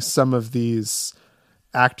solidifying some of these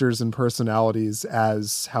actors and personalities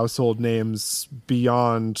as household names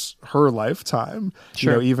beyond her lifetime.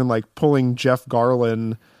 Sure. You know, even like pulling Jeff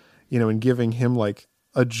Garlin, you know, and giving him like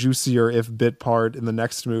a juicier if bit part in the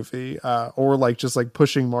next movie, or like just like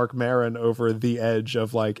pushing Mark Maron over the edge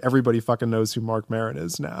of like everybody fucking knows who Mark Maron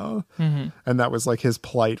is now. Mm-hmm. And that was like his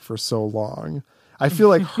plight for so long. I feel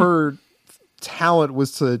like her talent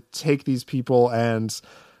was to take these people and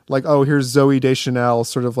like, oh, here's Zooey Deschanel,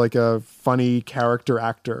 sort of like a funny character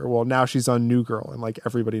actor. Well, now she's on New Girl and like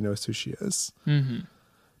everybody knows who she is. Mm-hmm.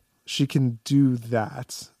 She can do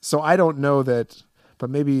that. So I don't know that, but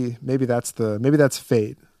maybe that's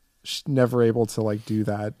fate. She's never able to like do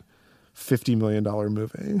that $50 million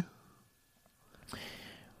movie.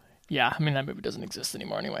 Yeah, I mean, that movie doesn't exist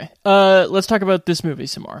anymore anyway. Let's talk about this movie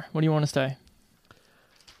some more. What do you want to say?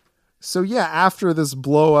 So yeah, after this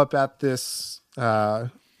blow up at this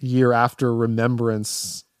year after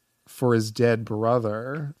remembrance for his dead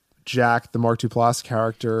brother, Jack, the Mark Duplass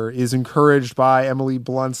character, is encouraged by Emily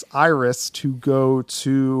Blunt's Iris to go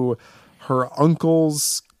to her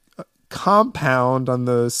uncle's compound on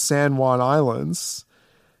the San Juan Islands.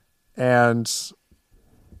 And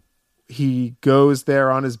he goes there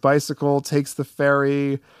on his bicycle, takes the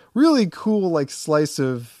ferry. Really cool, like, slice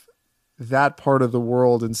of that part of the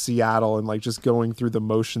world in Seattle and like just going through the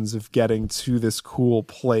motions of getting to this cool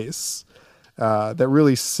place that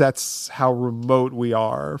really sets how remote we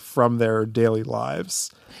are from their daily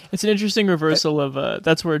lives. It's an interesting reversal of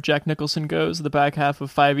that's where Jack Nicholson goes, the back half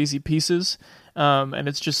of 5 Easy Pieces. And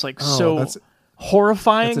it's just like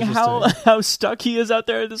horrifying how stuck he is out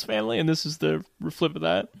there with his family. And this is the flip of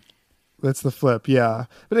that. That's the flip. Yeah.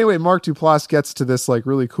 But anyway, Mark Duplass gets to this like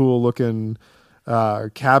really cool looking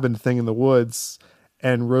cabin thing in the woods,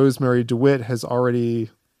 and Rosemary DeWitt has already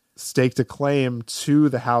staked a claim to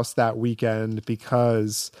the house that weekend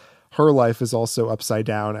because her life is also upside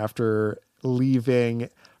down after leaving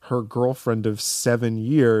her girlfriend of 7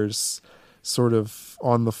 years sort of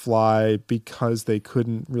on the fly because they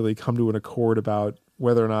couldn't really come to an accord about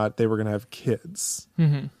whether or not they were going to have kids.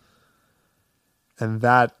 Mm-hmm. And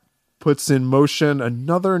that puts in motion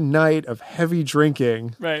another night of heavy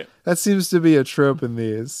drinking. Right. That seems to be a trope in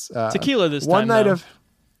these. Tequila this time. One night of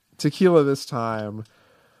tequila this time,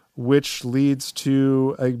 which leads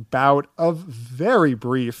to a bout of very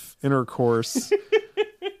brief intercourse,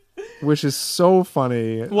 which is so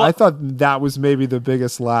funny. Well, I thought that was maybe the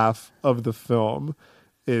biggest laugh of the film,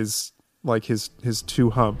 is like his two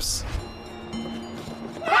humps.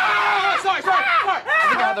 Sorry. I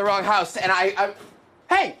think I have the wrong house, and I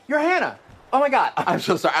Hey, you're Hannah. Oh my God, I'm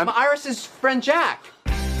so sorry. I'm Iris's friend Jack.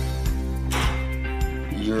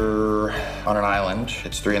 You're on an island.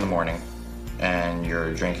 It's 3 a.m, and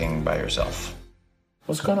you're drinking by yourself.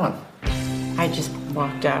 What's going on? I just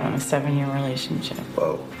walked out on a 7-year relationship.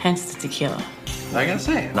 Whoa. Hence the tequila. I gotta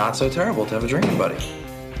say, not so terrible to have a drinking buddy.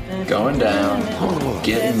 Going down,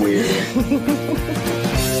 getting weird.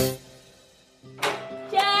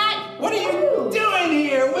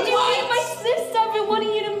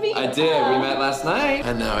 I did. We met last night.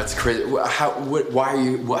 I know, it's crazy. Why are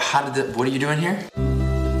you? What are you doing here?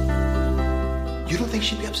 You don't think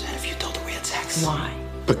she'd be upset if you told her we had sex? Why?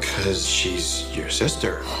 Because she's your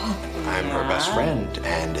sister. I'm her best friend,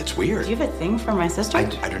 and it's weird. Do you have a thing for my sister? I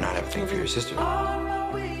do not have a thing for your sister.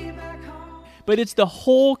 But it's the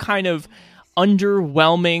whole kind of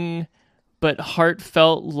underwhelming but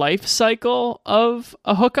heartfelt life cycle of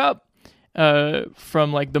a hookup,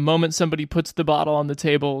 from like the moment somebody puts the bottle on the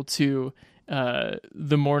table to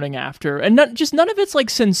the morning after. And none of it's like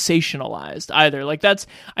sensationalized either. Like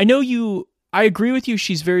I agree with you.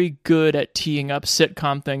 She's very good at teeing up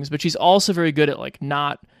sitcom things, but she's also very good at like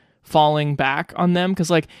not falling back on them. Cause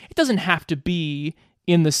like, it doesn't have to be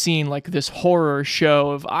in the scene like this horror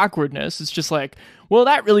show of awkwardness. It's just like, well,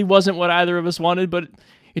 that really wasn't what either of us wanted, but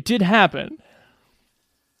it did happen.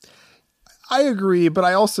 I agree, but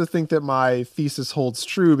I also think that my thesis holds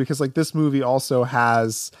true because like this movie also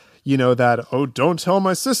has, that, oh, don't tell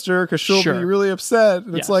my sister because she'll be really upset.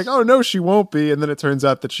 And it's like, oh, no, she won't be. And then it turns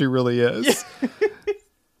out that she really is.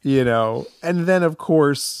 And then, of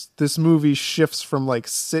course, this movie shifts from like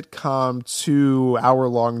sitcom to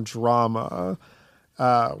hour-long drama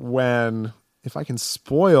when, if I can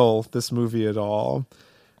spoil this movie at all,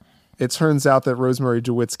 it turns out that Rosemary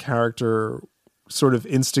DeWitt's character sort of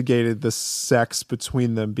instigated the sex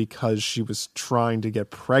between them because she was trying to get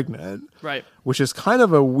pregnant. Right. Which is kind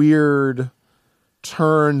of a weird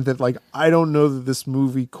turn that like, I don't know that this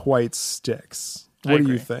movie quite sticks. What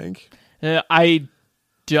do you think? I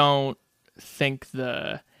don't think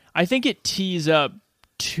I think it tees up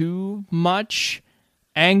too much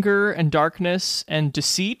anger and darkness and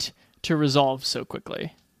deceit to resolve so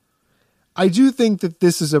quickly. I do think that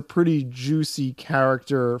this is a pretty juicy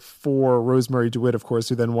character for Rosemary DeWitt, of course,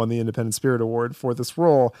 who then won the Independent Spirit Award for this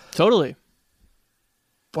role. Totally.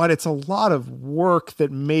 But it's a lot of work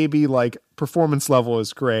that maybe like performance level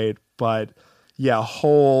is great, but yeah,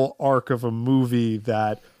 whole arc of a movie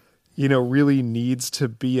that, really needs to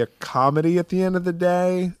be a comedy at the end of the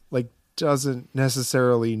day, like doesn't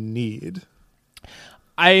necessarily need.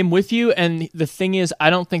 I am with you, and the thing is, I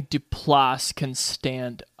don't think Duplass can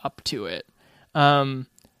stand up to it. I'd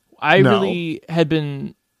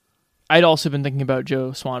also been thinking about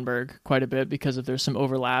Joe Swanberg quite a bit because there's some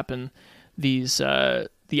overlap in these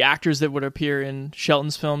the actors that would appear in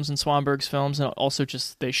Shelton's films and Swanberg's films, and also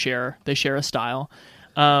just they share a style.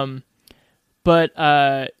 But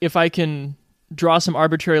if I can draw some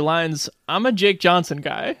arbitrary lines, I'm a Jake Johnson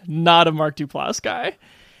guy, not a Mark Duplass guy.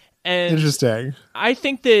 And interesting. I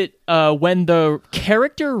think that when the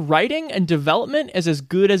character writing and development is as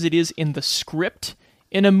good as it is in the script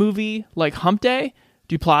in a movie like Hump Day,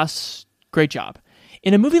 Duplass, great job.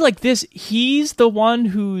 In a movie like this, he's the one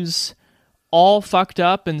who's all fucked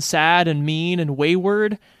up and sad and mean and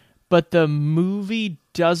wayward, but the movie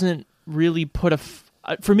doesn't really put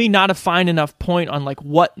for me, not a fine enough point on like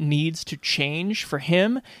what needs to change for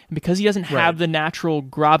him. And because he doesn't have the natural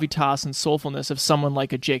gravitas and soulfulness of someone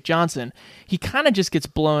like a Jake Johnson, he kind of just gets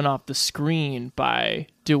blown off the screen by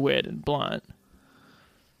DeWitt and Blunt.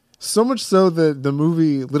 So much so that the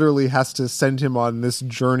movie literally has to send him on this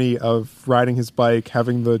journey of riding his bike,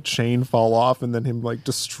 having the chain fall off, and then him like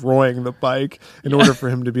destroying the bike in order for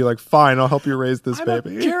him to be like, fine, I'll help you raise this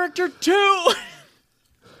baby. A character too.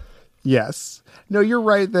 Yes. No, you're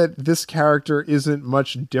right that this character isn't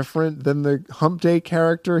much different than the Hump Day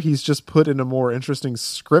character. He's just put in a more interesting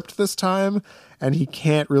script this time, and he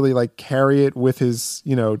can't really like carry it with his,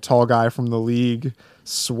 tall guy from the league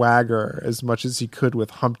swagger as much as he could with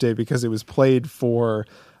Hump Day because it was played for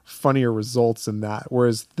funnier results in that.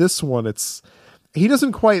 Whereas this one, he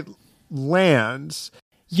doesn't quite land.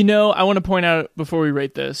 I want to point out before we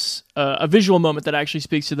rate this, a visual moment that actually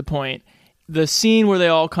speaks to the point. The scene where they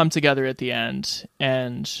all come together at the end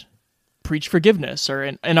and preach forgiveness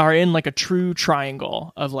and are in like a true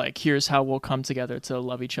triangle of like, here's how we'll come together to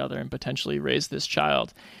love each other and potentially raise this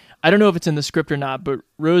child. I don't know if it's in the script or not, but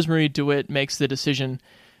Rosemary DeWitt makes the decision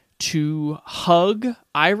to hug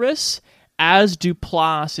Iris as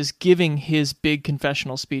Duplass is giving his big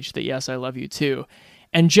confessional speech that, yes, I love you too.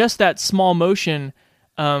 And just that small motion,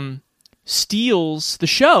 steals the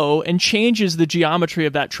show and changes the geometry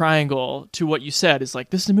of that triangle to what you said is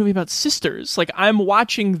like, this is a movie about sisters. Like, I'm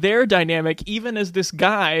watching their dynamic even as this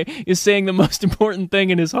guy is saying the most important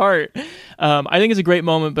thing in his heart. I think it's a great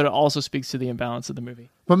moment, but it also speaks to the imbalance of the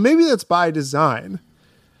movie. But maybe that's by design.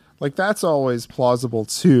 Like, that's always plausible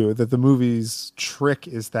too, that the movie's trick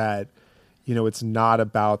is that, it's not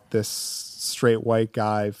about this straight white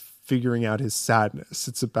guy figuring out his sadness.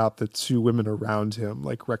 It's about the two women around him,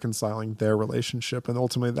 like reconciling their relationship. And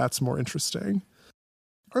ultimately that's more interesting.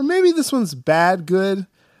 Or maybe this one's bad good.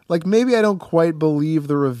 Like maybe I don't quite believe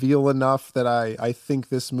the reveal enough that I think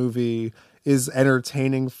this movie is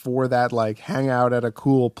entertaining for that, like, hang out at a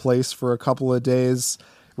cool place for a couple of days.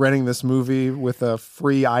 Renting this movie with a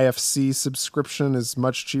free IFC subscription is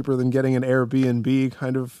much cheaper than getting an Airbnb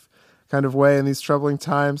kind of way in these troubling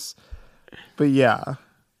times. But yeah,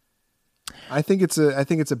 I think it's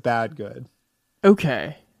a bad good.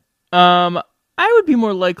 Okay. I would be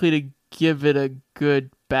more likely to give it a good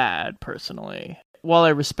bad personally. While I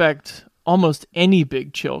respect almost any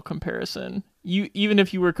Big Chill comparison, even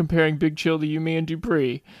if you were comparing Big Chill to You, Me, and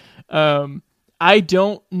Dupree, I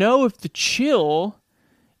don't know if the chill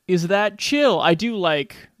is that chill. I do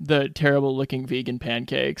like the terrible looking vegan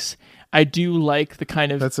pancakes. I do like the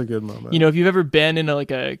kind of... That's a good moment. You know, if you've ever been in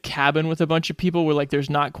a cabin with a bunch of people where, like, there's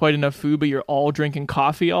not quite enough food, but you're all drinking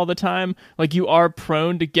coffee all the time, like, you are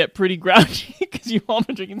prone to get pretty grouchy because you've all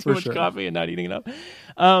been drinking too much coffee and not eating enough.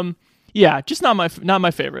 Yeah, just not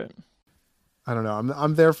my favorite. I don't know.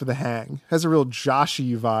 I'm there for the hang. Has a real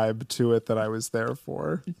Joshy vibe to it that I was there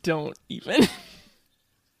for. Don't even.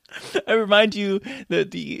 I remind you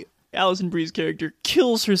that the Alison Brie's character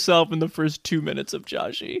kills herself in the first 2 minutes of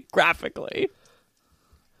Joshy, graphically.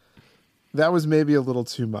 That was maybe a little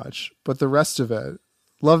too much, but the rest of it,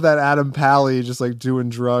 love that Adam Pally just like doing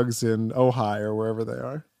drugs in Ojai or wherever they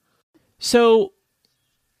are. So,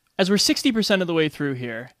 as we're 60% of the way through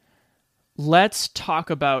here, let's talk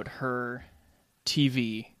about her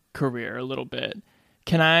TV career a little bit.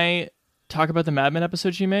 Can I talk about the Mad Men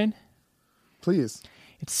episode she made? Please.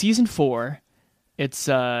 It's season 4. It's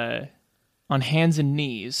on Hands and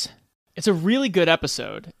Knees. It's a really good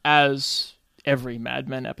episode, as every Mad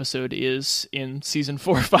Men episode is in season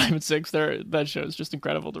 4, 5, and 6. That show is just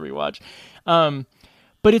incredible to rewatch.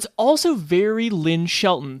 But it's also very Lynn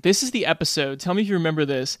Shelton. This is the episode, tell me if you remember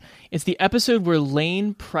this, it's the episode where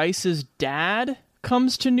Lane Price's dad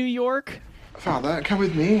comes to New York. Father, come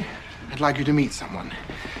with me. I'd like you to meet someone.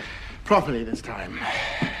 Properly this time.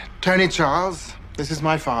 Tony Charles. This is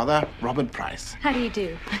my father, Robert Price. How do you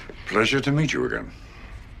do? Pleasure to meet you again.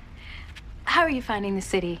 How are you finding the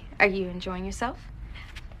city? Are you enjoying yourself?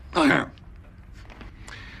 I am.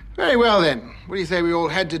 Very well, then. What do you say we all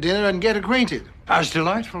head to dinner and get acquainted? As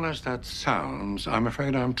delightful as that sounds, I'm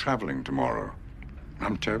afraid I'm traveling tomorrow.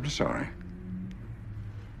 I'm terribly sorry.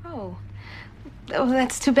 Oh,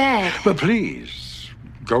 that's too bad. But please,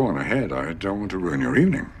 go on ahead. I don't want to ruin your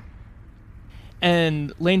evening.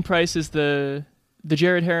 And Lane Price is the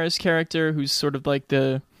Jared Harris character who's sort of like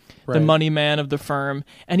the money man of the firm.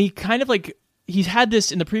 And he kind of like, he's had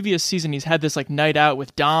this in the previous season, he's had this like night out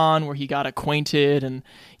with Don where he got acquainted and,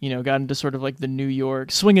 you know, got into sort of like the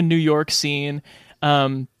swinging New York scene.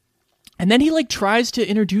 And then he like tries to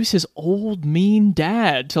introduce his old mean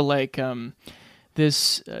dad to like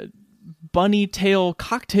this bunny tail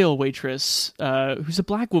cocktail waitress who's a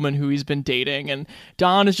black woman who he's been dating, and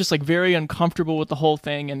Don is just like very uncomfortable with the whole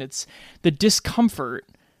thing, and it's the discomfort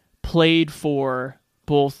played for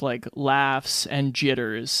both like laughs and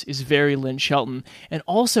jitters is very Lynn Shelton. And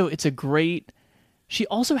also she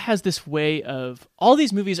also has this way of, all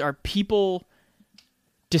these movies are people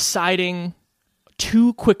deciding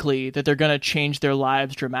too quickly that they're going to change their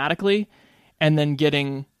lives dramatically and then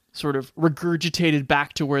getting sort of regurgitated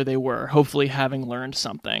back to where they were, hopefully having learned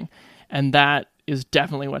something. And that is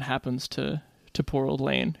definitely what happens to poor old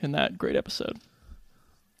Lane in that great episode.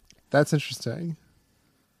 That's interesting.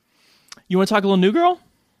 You want to talk a little New Girl?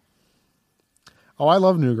 Oh, I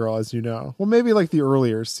love New Girl, as you know. Well, maybe like the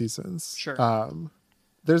earlier seasons. Sure.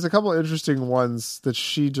 There's a couple of interesting ones that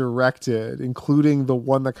she directed, including the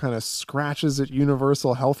one that kind of scratches at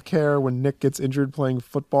Universal Healthcare when Nick gets injured playing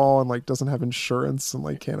football and like doesn't have insurance and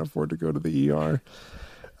like can't afford to go to the ER,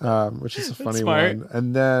 which is a funny one.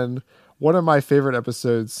 And then one of my favorite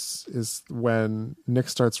episodes is when Nick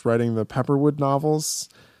starts writing the Pepperwood novels.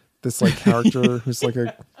 This like character who's like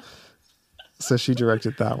so she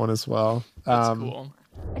directed that one as well. That's cool.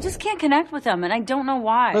 I just can't connect with them, and I don't know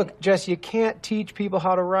why. Look, Jess, you can't teach people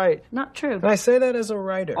how to write. Not true. And I say that as a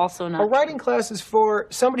writer. Also not A writing class is for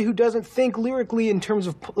somebody who doesn't think lyrically in terms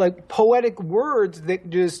of like poetic words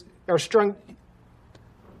that just are strung.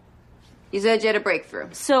 You said you had a breakthrough.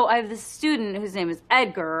 So I have this student whose name is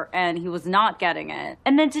Edgar, and he was not getting it.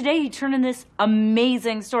 And then today he turned in this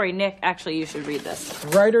amazing story. Nick, actually, you should read this.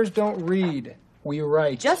 Writers don't read. We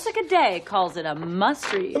write. Jessica Day calls it a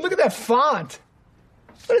must-read. And look at that font.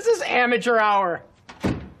 What is this amateur hour?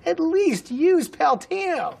 At least use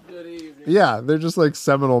Paltino. Good evening. Yeah, they're just like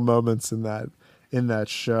seminal moments in that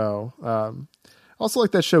show. Also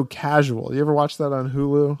like that show Casual. You ever watch that on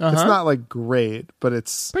Hulu? Uh-huh. It's not like great, but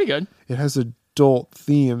it's pretty good. It has adult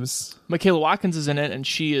themes. Michaela Watkins is in it, and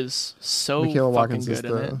she is so fucking good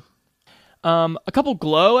in it. A couple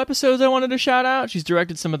Glow episodes I wanted to shout out. She's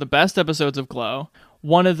directed some of the best episodes of Glow.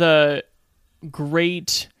 One of the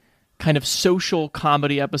great kind of social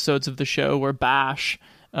comedy episodes of the show where Bash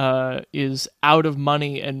is out of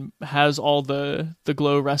money and has all the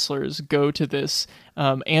Glow wrestlers go to this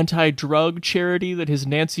anti-drug charity that his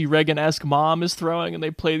Nancy Reagan-esque mom is throwing, and they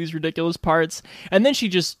play these ridiculous parts. And then she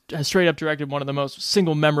just has straight up directed one of the most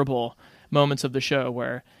single memorable moments of the show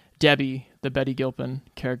where Debbie, the Betty Gilpin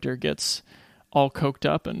character, gets all coked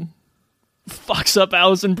up and fucks up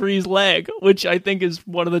Alison Brie's leg, which I think is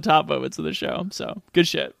one of the top moments of the show. So, good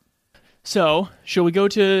shit. So, shall we go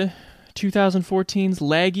to 2014's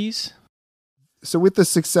Laggies? So with the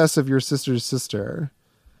success of Your Sister's Sister,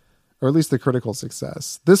 or at least the critical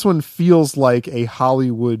success, this one feels like a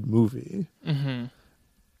Hollywood movie. Mm-hmm.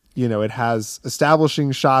 You know, it has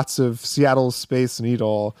establishing shots of Seattle's Space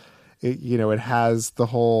Needle. It has the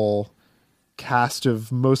whole cast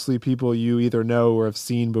of mostly people you either know or have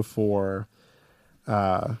seen before.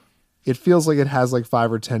 It feels like it has like $5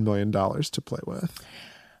 or $10 million to play with.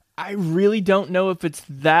 I really don't know if it's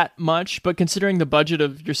that much, but considering the budget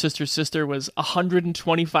of Your Sister's Sister was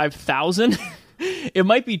 $125,000, it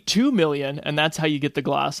might be $2 million, and that's how you get the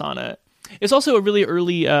gloss on it. It's also a really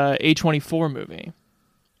early A24 movie.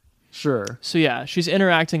 Sure. So yeah, she's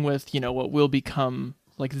interacting with, what will become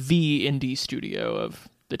like the indie studio of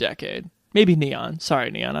the decade. Maybe Neon.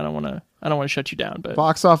 Sorry, Neon. I don't want to shut you down, but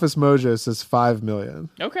Box Office Mojo says $5 million.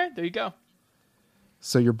 Okay, there you go.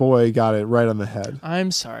 So your boy got it right on the head. I'm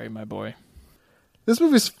sorry, my boy. This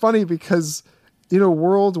movie's funny because in a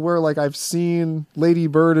world where like I've seen Lady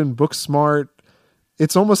Bird and Booksmart,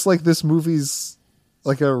 it's almost like this movie's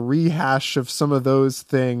like a rehash of some of those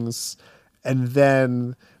things. And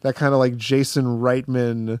then that kind of like Jason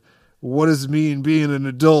Reitman, what does it mean being an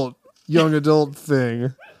adult, young adult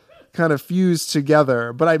thing kind of fused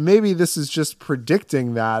together. But maybe this is just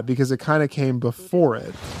predicting that because it kind of came before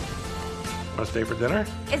it. Want to stay for dinner?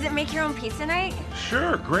 Is it make your own pizza night?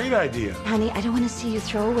 Sure, great idea. Honey, I don't want to see you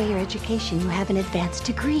throw away your education. You have an advanced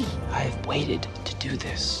degree. I've waited to do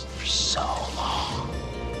this for so long.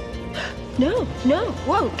 No.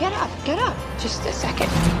 Whoa, get up. Just a second.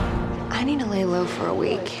 I need to lay low for a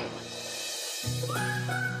week.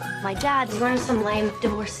 My dad's running some lame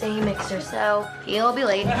divorcee mixer, so he'll be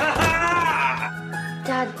late.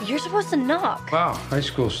 Dad, you're supposed to knock. Wow, high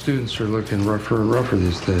school students are looking rougher and rougher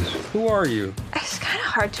these days. Who are you? It's kind of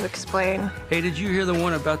hard to explain. Hey, did you hear the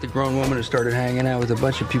one about the grown woman who started hanging out with a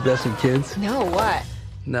bunch of pubescent kids? No, what?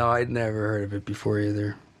 No, I'd never heard of it before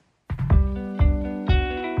either.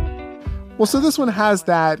 Well, so this one has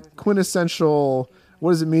that quintessential,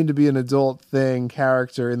 what does it mean to be an adult thing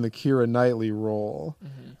character in the Keira Knightley role.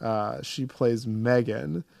 Mm-hmm. She plays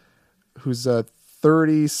Megan, who's a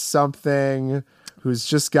 30-something who's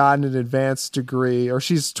just gotten an advanced degree, or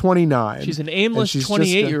she's 29. She's an aimless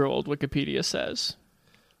 28-year-old, Wikipedia says.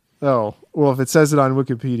 Oh, well, if it says it on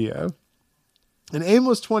Wikipedia. An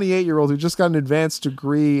aimless 28-year-old who just got an advanced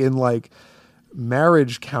degree in, like,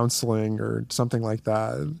 marriage counseling or something like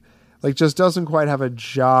that. Like, just doesn't quite have a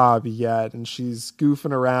job yet, and she's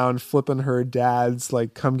goofing around, flipping her dad's,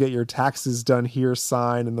 like, come get your taxes done here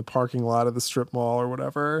sign in the parking lot of the strip mall or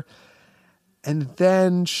whatever. And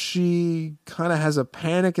then she kind of has a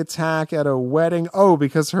panic attack at a wedding. Oh,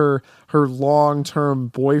 because her long-term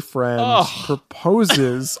boyfriend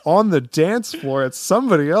proposes on the dance floor at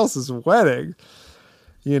somebody else's wedding.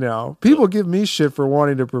 People give me shit for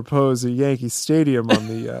wanting to propose at Yankee Stadium on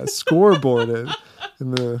the scoreboard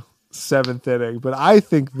in the 7th inning. But I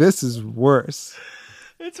think this is worse.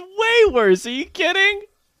 It's way worse. Are you kidding?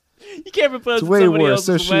 You can't propose at somebody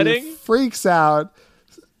else's wedding. She freaks out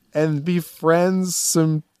and befriends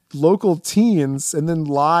some local teens and then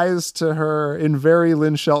lies to her in very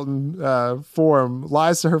Lynn Shelton form,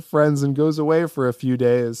 lies to her friends and goes away for a few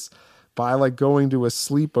days by like going to a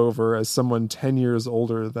sleepover as someone 10 years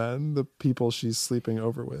older than the people she's sleeping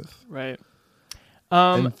over with. Right.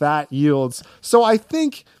 And that yields. So I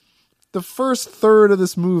think the first third of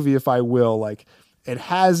this movie, if I will, like it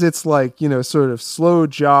has its like, sort of slow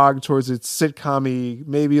jog towards its sitcom-y,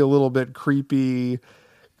 maybe a little bit creepy,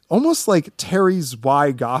 almost like Terry's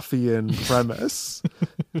Wygothian premise.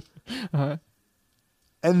 Uh-huh.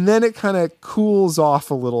 And then it kind of cools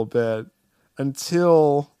off a little bit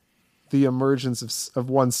until the emergence of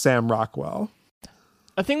one Sam Rockwell.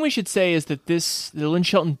 A thing we should say is that Lynn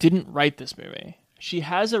Shelton didn't write this movie. She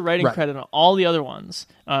has a writing credit on all the other ones.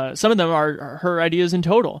 Some of them are her ideas in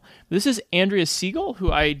total. This is Andrea Siegel,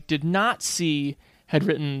 who I did not see had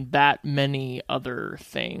written that many other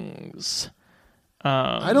things.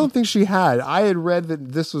 I don't think she had. I had read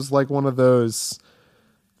that this was like one of those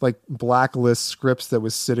like blacklist scripts that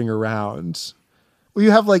was sitting around. Well,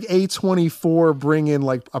 you have like A24 bring in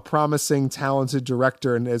like a promising, talented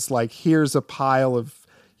director, and it's like, here's a pile of,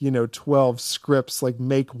 12 scripts, like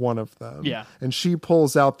make one of them. Yeah. And she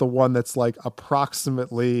pulls out the one that's like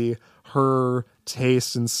approximately her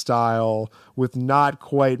taste and style, with not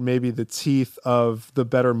quite maybe the teeth of the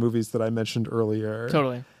better movies that I mentioned earlier.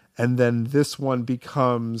 Totally. And then this one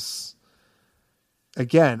becomes,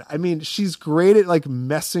 again, I mean, she's great at like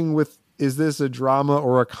messing with, is this a drama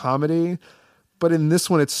or a comedy? But in this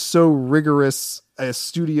one, it's so rigorous, a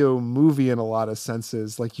studio movie in a lot of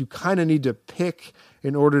senses. Like, you kind of need to pick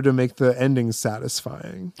in order to make the ending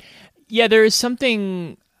satisfying. Yeah, there's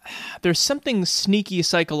something sneaky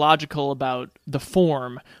psychological about the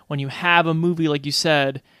form when you have a movie, like you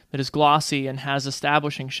said, that is glossy and has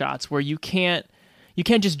establishing shots, where you can't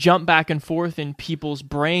just jump back and forth in people's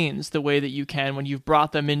brains the way that you can when you've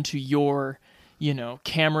brought them into your,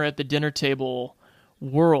 camera at the dinner table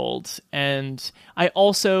world. And I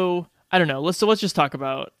don't know, let's just talk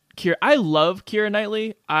about Keira. I love Keira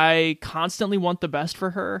Knightley. I constantly want the best for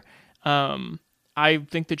her. I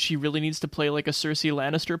think that she really needs to play like a Cersei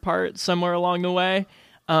Lannister part somewhere along the way.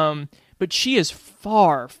 But she is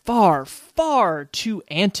far, far, far too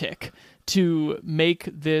antic to make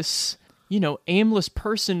this, aimless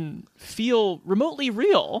person feel remotely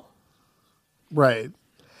real. Right.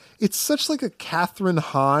 It's such like a Catherine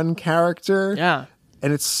Hahn character. Yeah.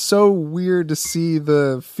 And it's so weird to see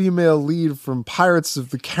the female lead from Pirates of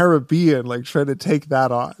the Caribbean like trying to take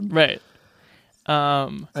that on. Right.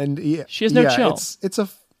 And yeah, she has no chill.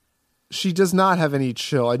 She does not have any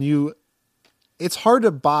chill, and it's hard to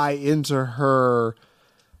buy into her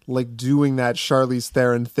like doing that Charlize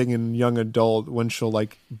Theron thing in young adult when she'll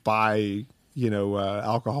like buy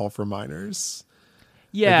alcohol for minors.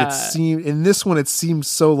 Yeah, like in this one it seemed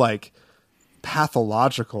so like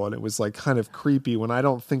pathological, and it was like kind of creepy when I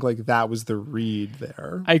don't think like that was the read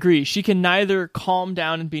there. I agree. She can neither calm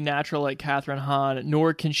down and be natural like Catherine Hahn,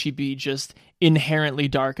 nor can she be just inherently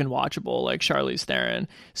dark and watchable like Charlize Theron.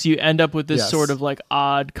 So you end up with this sort of like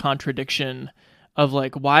odd contradiction of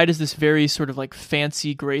like, why does this very sort of like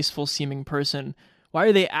fancy, graceful seeming person, why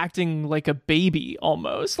are they acting like a baby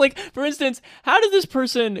almost? Like, for instance, how does this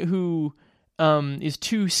person who is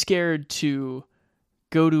too scared to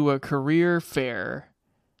go to a career fair,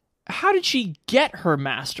 how did she get her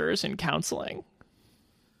master's in counseling?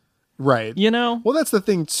 Right. Well, that's the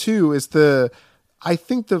thing too, is I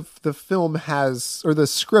think the film has, or the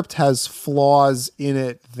script has flaws in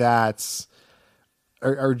it that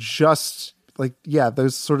are just like, yeah,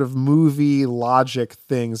 those sort of movie logic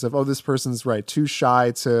things of, oh, this person's too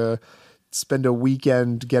shy to spend a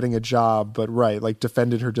weekend getting a job, but like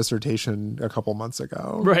defended her dissertation a couple months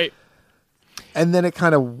ago. Right. And then it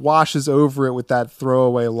kind of washes over it with that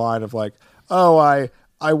throwaway line of like, oh, I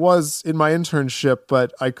was in my internship,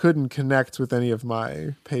 but I couldn't connect with any of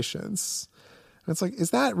my patients. And it's like,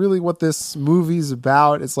 is that really what this movie's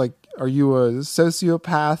about? It's like, are you a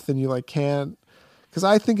sociopath and you like can't? Because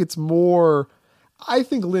I think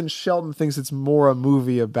Lynn Shelton thinks it's more a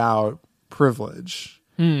movie about privilege.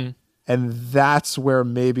 And that's where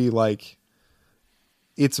maybe like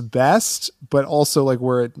it's best, but also like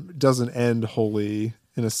where it doesn't end wholly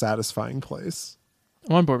in a satisfying place.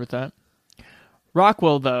 I'm on board with that.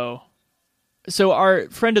 Rockwell, though. So our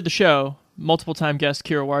friend of the show, multiple time guest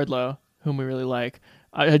Kira Wardlow, whom we really like,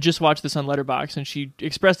 I had just watched this on Letterboxd, and she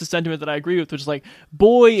expressed a sentiment that I agree with, which is like,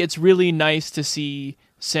 boy, it's really nice to see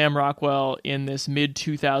Sam Rockwell in this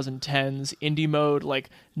mid-2010s indie mode, like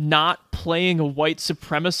not playing a white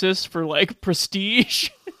supremacist for like prestige.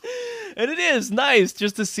 And it is nice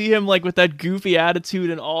just to see him like with that goofy attitude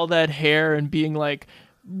and all that hair and being like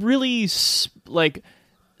really like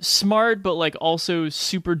smart, but like also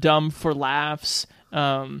super dumb for laughs.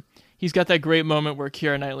 He's got that great moment where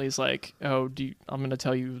Keira Knightley's like, oh, I'm going to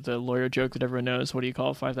tell you the lawyer joke that everyone knows. What do you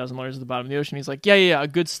call 5,000 lawyers at the bottom of the ocean? He's like, yeah, a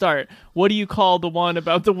good start. What do you call the one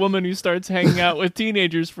about the woman who starts hanging out with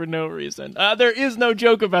teenagers for no reason? There is no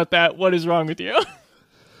joke about that. What is wrong with you?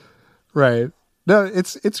 Right. No,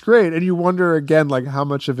 it's great. And you wonder again, like how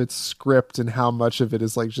much of it's script and how much of it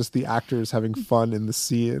is like just the actors having fun in the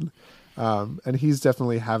scene. And he's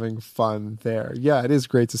definitely having fun there. Yeah, it is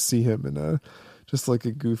great to see him in just like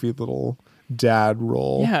a goofy little dad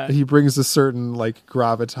role. Yeah. He brings a certain like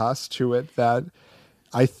gravitas to it that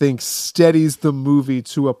I think steadies the movie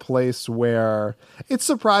to a place where it's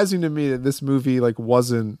surprising to me that this movie like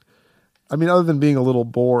wasn't, I mean, other than being a little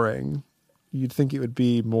boring, you'd think it would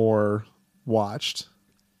be more watched.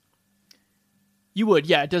 You would,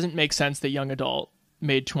 yeah. It doesn't make sense that Young Adult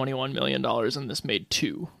made $21 million and this made $2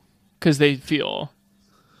 million, because they feel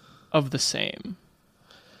of the same.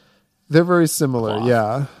 They're very similar, cloth.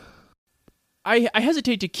 yeah. I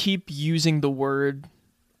hesitate to keep using the word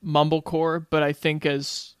mumblecore, but I think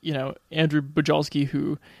as, Andrew Bujalski,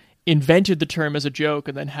 who invented the term as a joke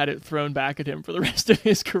and then had it thrown back at him for the rest of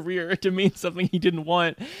his career to mean something he didn't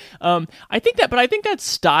want. I think that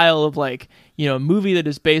style of a movie that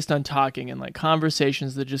is based on talking and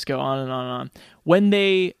conversations that just go on and on and on. When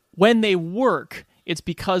they work, it's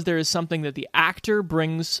because there is something that the actor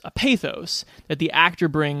brings, a pathos that the actor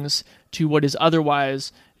brings to what is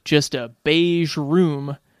otherwise just a beige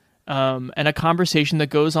room, and a conversation that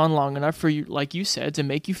goes on long enough for you, like you said, to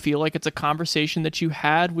make you feel like it's a conversation that you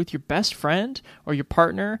had with your best friend or your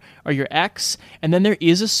partner or your ex. And then there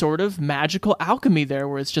is a sort of magical alchemy there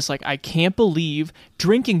where it's just like, I can't believe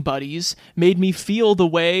Drinking Buddies made me feel the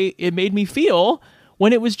way it made me feel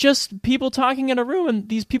when it was just people talking in a room and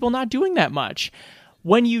these people not doing that much.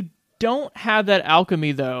 When you don't have that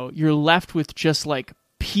alchemy, though, you're left with just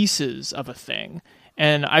pieces of a thing.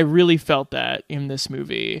 And I really felt that in this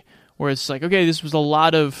movie, where it's like, okay, there was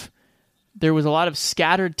a lot of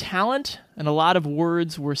scattered talent and a lot of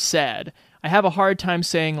words were said. I have a hard time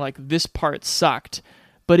saying this part sucked,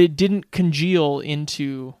 but it didn't congeal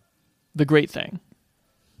into the great thing.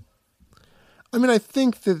 I mean, I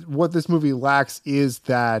think that what this movie lacks is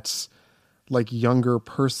that younger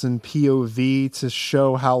person POV to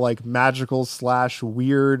show how magical /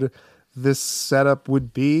 weird this setup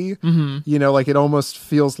would be. Mm-hmm. It almost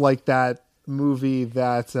feels like that movie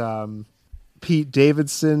that Pete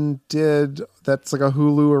Davidson did, that's a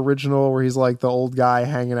Hulu original where he's the old guy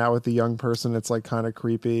hanging out with the young person. It's kind of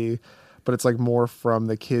creepy, but it's more from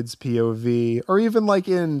the kid's POV. Or even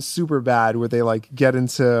in Superbad, where they get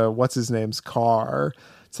into what's his name's car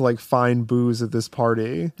to find booze at this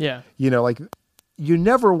party. Yeah. You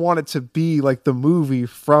never want it to be the movie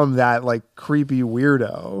from that creepy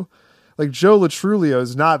weirdo. Joe Latrulio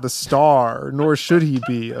is not the star, nor should he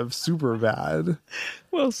be, of Superbad.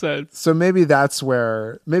 Well said. So maybe that's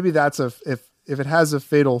if it has a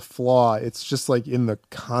fatal flaw, it's just in the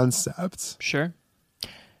concept. Sure.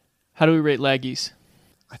 How do we rate Laggies?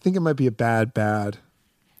 I think it might be a bad.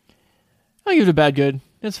 I'll give it a bad good.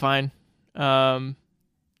 It's fine.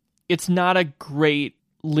 It's not a great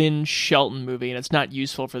Lynn Shelton movie, and it's not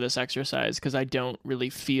useful for this exercise because I don't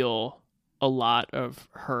really feel a lot of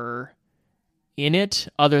her in it,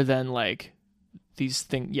 other than these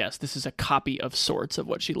things. Yes, this is a copy of sorts of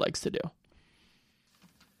what she likes to do.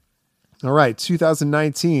 All right,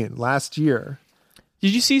 2019, last year.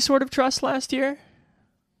 Did you see Sword of Trust last year?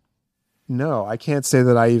 No, I can't say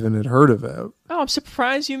that I even had heard of it. Oh, I'm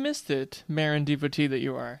surprised you missed it, Marin devotee that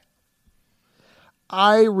you are.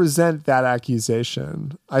 I resent that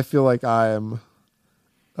accusation. I feel like I am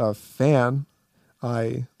a fan.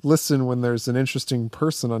 I listen when there's an interesting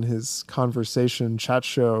person on his conversation chat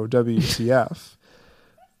show, WTF.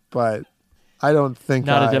 But I don't think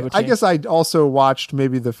I guess I also watched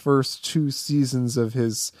maybe the first 2 seasons of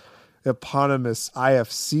his eponymous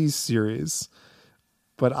IFC series.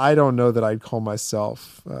 But I don't know that I'd call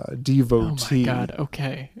myself a devotee. Oh my God,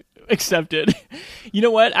 okay. Accepted. You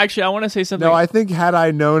know what? Actually, I want to say something. No, I think had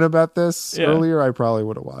I known about this earlier, I probably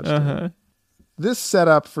would have watched it. This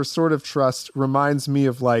setup for Sword of Trust reminds me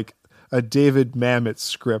of a David Mamet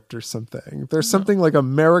script or something. There's something like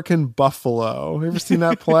American Buffalo. Have you ever seen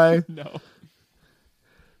that play? No.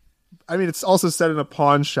 I mean, it's also set in a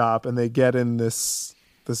pawn shop, and they get in this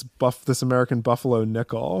American Buffalo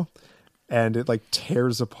nickel, and it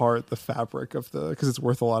tears apart the fabric of because it's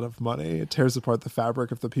worth a lot of money. It tears apart the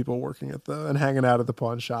fabric of the people working at and hanging out at the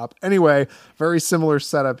pawn shop. Anyway, very similar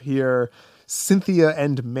setup here. Cynthia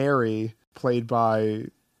and Mary, played by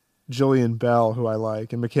Jillian Bell, who I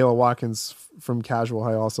like, and Michaela Watkins from Casual,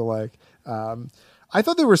 I also like. I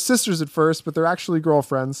thought they were sisters at first, but they're actually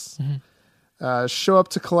girlfriends. Mm-hmm. Show up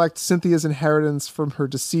to collect Cynthia's inheritance from her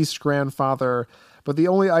deceased grandfather, but the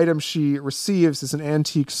only item she receives is an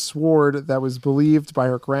antique sword that was believed by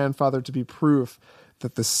her grandfather to be proof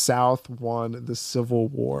that the South won the Civil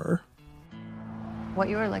War. What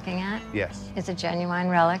you were looking at is a genuine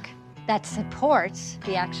relic that supports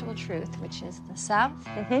the actual truth, which is the South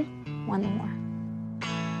won the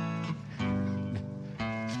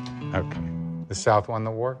war. Okay. The South won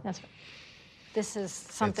the war? That's right. This is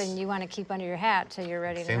something you want to keep under your hat till you're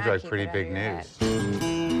ready to seems not like keep pretty it big under your news. The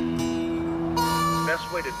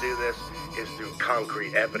best way to do this is through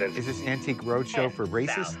concrete evidence. Is this antique roadshow for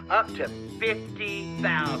racists? Up to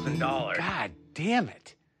 $50,000. God damn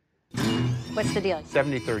it. What's the deal?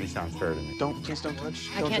 70-30 sounds fair to me. Please don't touch.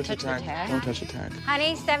 I can't touch the tag. Don't touch the tag.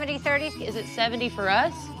 Honey, 70-30. Is it 70 for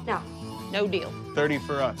us? No. No deal. 30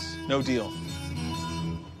 for us. No deal.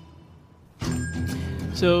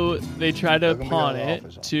 So they try to pawn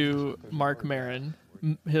it to Mark Maron.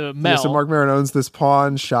 Mel. Yeah, so Mark Maron owns this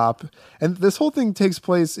pawn shop, and this whole thing takes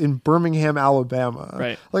place in Birmingham, Alabama.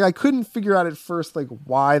 Right. Like, I couldn't figure out at first, like,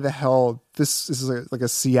 why the hell this is like a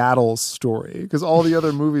Seattle story, because all the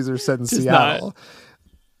other movies are set in Seattle. Not.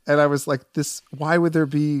 And I was like, why would there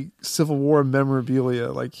be Civil War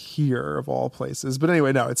memorabilia like here of all places? But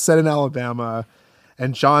anyway, no, it's set in Alabama,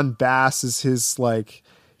 and John Bass is his, like,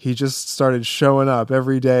 he just started showing up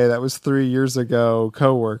every day. That was 3 years ago,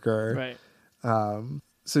 coworker. Right.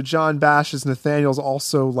 So John Bash is Nathaniel's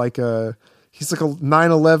also like he's like a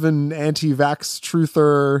 9/11 anti-vax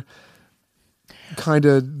truther, kind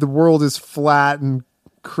of, the world is flat and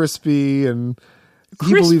crispy, and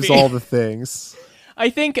he believes all the things. I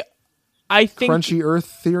think crunchy Earth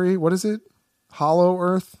theory. What is it? Hollow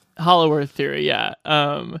Earth theory. Yeah.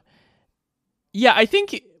 Yeah. I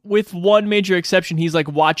think with one major exception, he's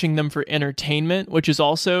like watching them for entertainment, which is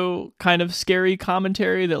also kind of scary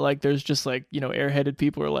commentary that like there's just like, you know, airheaded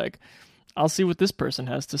people are like, I'll see what this person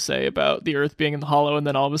has to say about the Earth being in the hollow, and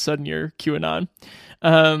then all of a sudden you're QAnon.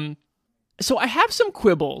 So I have some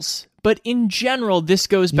quibbles, but in general, this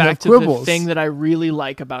goes back to the thing that I really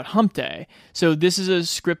like about Hump Day. So this is a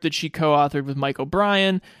script that she co-authored with Mike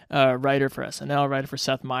O'Brien, writer for SNL, writer for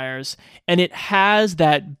Seth Meyers, and it has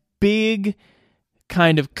that big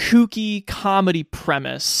kind of kooky comedy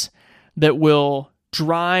premise that will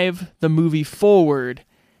drive the movie forward,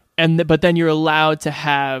 but then you're allowed to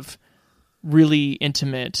have really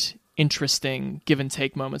intimate, interesting give and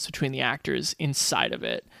take moments between the actors inside of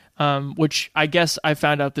it, which I guess I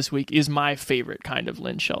found out this week is my favorite kind of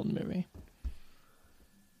Lynn Shelton movie.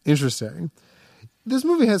 Interesting. This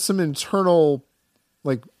movie has some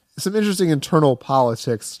interesting internal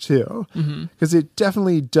politics too, because it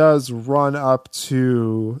definitely does run up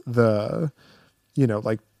to the, you know,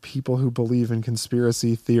 like people who believe in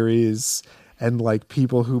conspiracy theories and like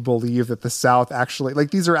people who believe that the South actually,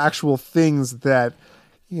 like, these are actual things that,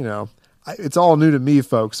 you know, it's all new to me,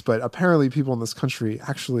 folks, but apparently people in this country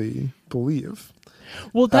actually believe.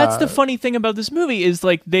 Well, that's the funny thing about this movie is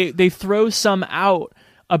like they throw some out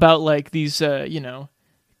about like these, you know,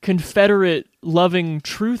 Confederate loving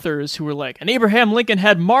truthers who were like, and Abraham Lincoln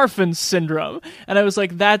had Marfan's syndrome. And I was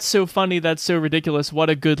like, that's so funny. That's so ridiculous. What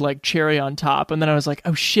a good like cherry on top. And then I was like,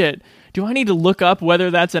 oh shit, do I need to look up whether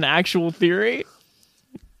that's an actual theory?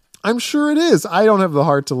 I'm sure it is. I don't have the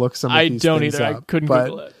heart to look some of these things up. I don't either. I couldn't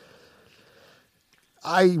Google it.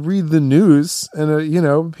 I read the news, and you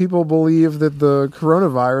know, people believe that the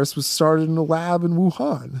coronavirus was started in a lab in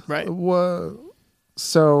Wuhan. Right.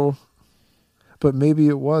 So, but maybe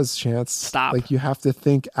it was, Chance. Stop. Like, you have to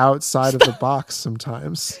think outside of the box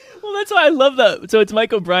sometimes. Well, that's why I love that. So it's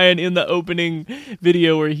Mike O'Brien in the opening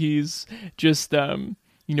video where he's just, you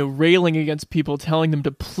know, railing against people, telling them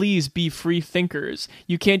to please be free thinkers.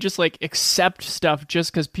 You can't just like accept stuff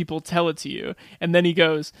just because people tell it to you. And then he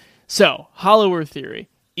goes, so, hollow Earth theory.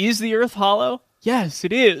 Is the Earth hollow? Yes,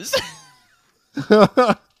 it is.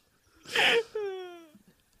 So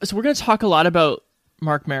we're going to talk a lot about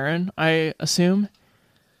Mark Maron, I assume.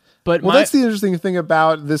 But that's the interesting thing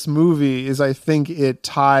about this movie is I think it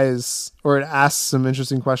ties, or it asks some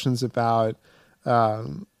interesting questions about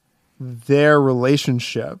their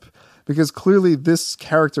relationship. Because clearly this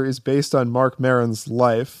character is based on Mark Maron's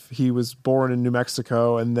life. He was born in New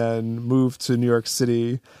Mexico and then moved to New York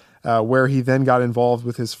City, where he then got involved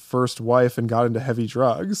with his first wife and got into heavy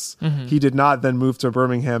drugs. Mm-hmm. He did not then move to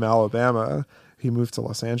Birmingham, Alabama. He moved to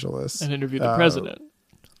Los Angeles. And interviewed the president.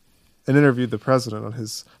 On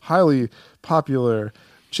his highly popular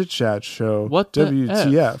chit-chat show, What the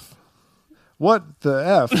WTF. F? What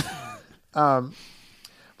the F?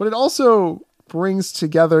 But it also brings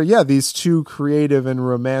together, these two creative and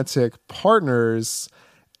romantic partners.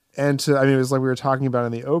 And it was like we were talking about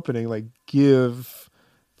in the opening, like give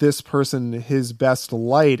this person his best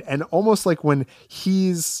light. And almost like when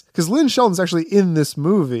because Lynn Shelton's actually in this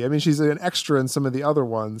movie. I mean, she's an extra in some of the other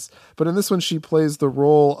ones, but in this one, she plays the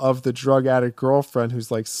role of the drug addict girlfriend who's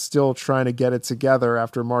like still trying to get it together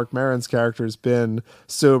after Mark Maron's character's been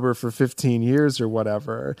sober for 15 years or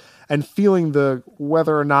whatever. And feeling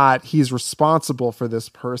whether or not he's responsible for this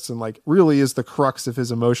person, like, really is the crux of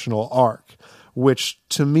his emotional arc, which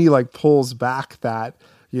to me, like, pulls back that,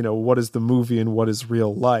 you know, what is the movie and what is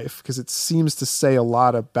real life? Because it seems to say a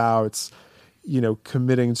lot about, you know,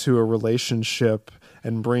 committing to a relationship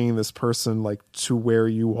and bringing this person like to where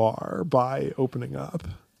you are by opening up.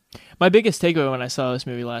 My biggest takeaway when I saw this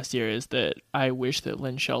movie last year is that I wish that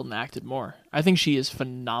Lynn Shelton acted more. I think she is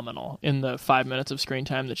phenomenal in the 5 minutes of screen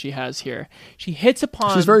time that she has here. She's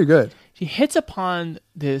very good. She hits upon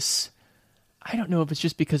this I don't know if it's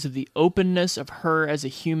just because of the openness of her as a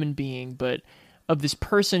human being, but of this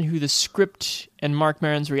person who the script and Mark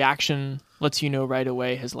Maron's reaction lets you know right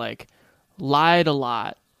away has like lied a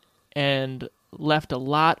lot and left a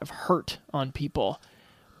lot of hurt on people,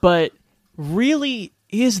 but really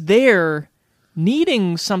is there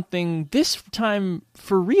needing something this time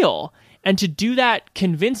for real, and to do that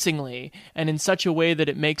convincingly and in such a way that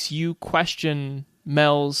it makes you question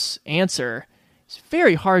Mel's answer. It's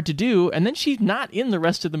very hard to do, and then she's not in the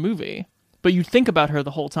rest of the movie, but you think about her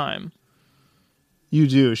the whole time. You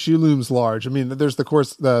do. She looms large. I mean, there's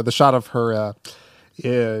the shot of her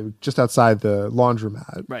just outside the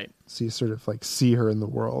laundromat. Right. So you sort of like see her in the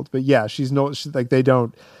world. But yeah, she's like they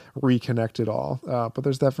don't reconnect at all. But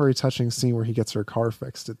there's that very touching scene where he gets her car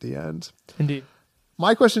fixed at the end. Indeed.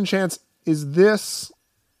 My question, Chance, is this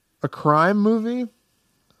a crime movie?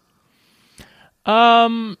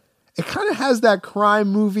 It kind of has that crime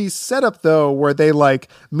movie setup, though, where they like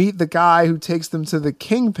meet the guy who takes them to the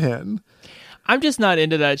kingpin. I'm just not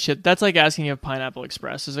into that shit. That's like asking if Pineapple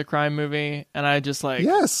Express is a crime movie, and I just like,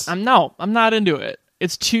 yes, I'm not into it.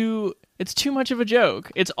 It's too much of a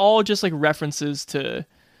joke. It's all just like references to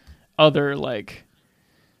other like,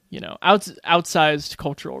 outsized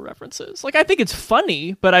cultural references. Like I think it's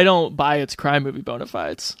funny, but I don't buy its crime movie bona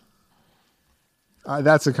fides.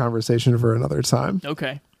 That's a conversation for another time.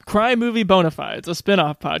 Okay. Crime Movie Bonafides, a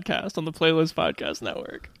spin-off podcast on the Playlist Podcast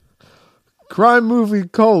Network. Crime Movie :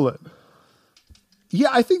 Yeah,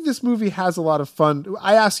 I think this movie has a lot of fun.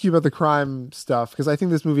 I ask you about the crime stuff because I think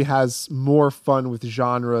this movie has more fun with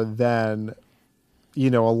genre than, a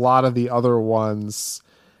lot of the other ones.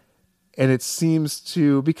 And it seems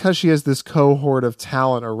to, because she has this cohort of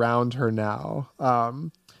talent around her now,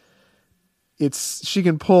 she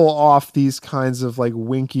can pull off these kinds of like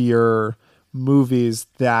winkier movies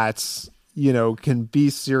that, can be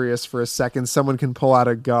serious for a second. Someone can pull out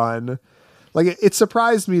a gun. Like it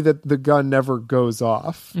surprised me that the gun never goes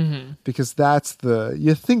off, because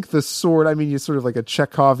you think the sword, I mean, you sort of like a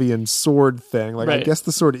Chekhovian sword thing. Like, right. I guess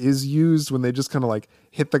the sword is used when they just kind of like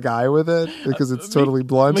hit the guy with it because it's totally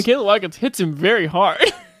blunt. Michaela Watkins hits him very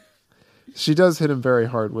hard. She does hit him very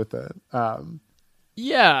hard with it.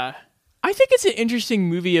 Yeah. I think it's an interesting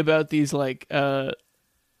movie about these like,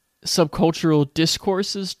 subcultural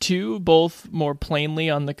discourses too, both more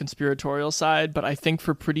plainly on the conspiratorial side, but I think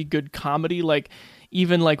for pretty good comedy, like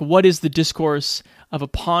even like what is the discourse of a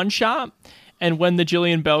pawn shop, and when the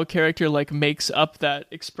Jillian Bell character like makes up that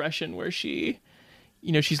expression where she,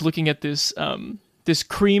 she's looking at this this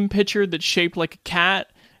cream pitcher that's shaped like a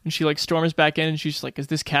cat, and she like storms back in and she's like, is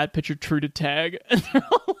this cat pitcher true to tag? And they're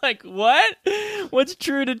all like, what? What's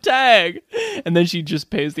true to tag? And then she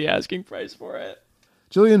just pays the asking price for it.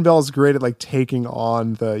 Jillian Bell's great at like taking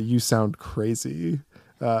on the "you sound crazy"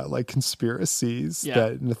 like conspiracies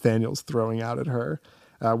that Nathaniel's throwing out at her,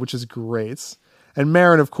 which is great. And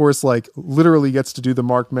Maron, of course, like literally gets to do the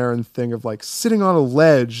Mark Maron thing of like sitting on a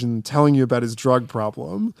ledge and telling you about his drug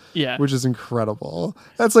problem, which is incredible.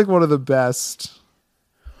 That's like one of the best.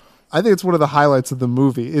 I think it's one of the highlights of the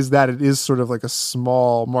movie is that it is sort of like a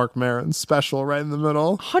small Mark Maron special right in the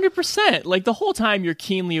middle. 100%. Like the whole time you're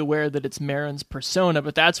keenly aware that it's Maron's persona,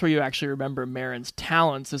 but that's where you actually remember Maron's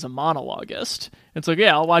talents as a monologuist. It's like,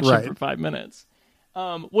 yeah, I'll watch him for 5 minutes.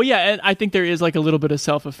 Well, yeah, and I think there is like a little bit of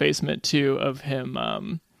self-effacement too of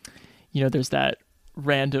him. There's that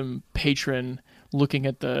random patron looking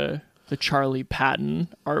at the Charlie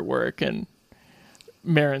Patton artwork, and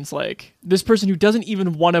Maron's like, this person who doesn't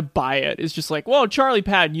even want to buy it is just like, well, Charlie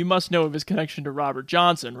Patton, you must know of his connection to Robert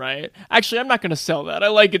Johnson, right? Actually, I'm not going to sell that. I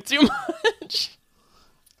like it too much.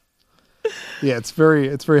 Yeah, it's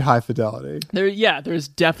very high fidelity. There's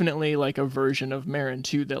definitely like a version of Maron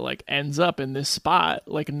too that like ends up in this spot,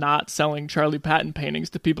 like not selling Charlie Patton paintings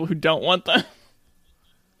to people who don't want them.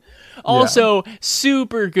 Also,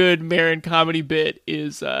 super good Maron comedy bit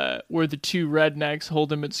is where the two rednecks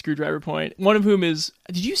hold him at screwdriver point. One of whom is,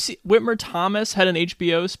 did you see Whitmer Thomas had an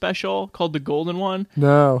HBO special called The Golden One?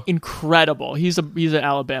 No. Incredible. He's an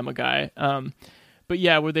Alabama guy. But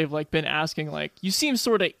yeah, where they've like been asking like, you seem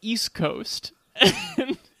sort of East Coast.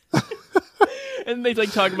 And they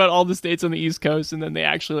like talk about all the states on the East Coast, and then they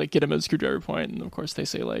actually like get him at a screwdriver point, and of course they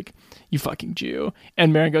say like, you fucking Jew.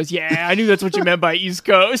 And Maron goes, yeah, I knew that's what you meant by East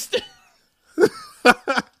Coast.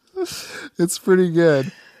 It's pretty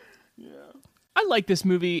good. Yeah. I like this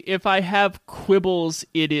movie. If I have quibbles,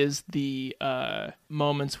 it is the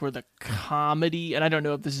moments where the comedy, and I don't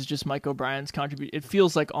know if this is just Mike O'Brien's contribution, it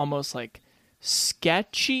feels like almost like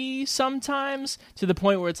sketchy sometimes, to the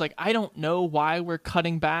point where it's like, I don't know why we're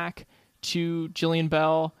cutting back to Jillian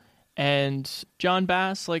Bell and John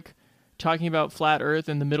Bass like talking about flat Earth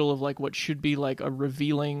in the middle of like what should be like a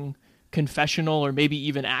revealing confessional or maybe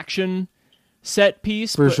even action set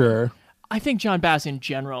piece. For sure. I think John Bass in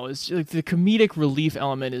general is like the comedic relief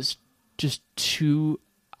element is just too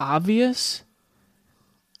obvious.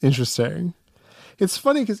 Interesting. It's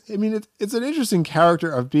funny because, I mean, it's an interesting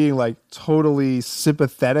character of being like totally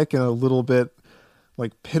sympathetic and a little bit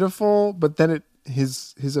like pitiful, but then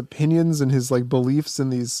his opinions and his like beliefs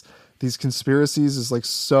in these conspiracies is like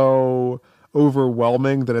so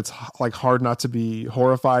overwhelming that it's like hard not to be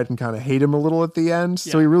horrified and kind of hate him a little at the end.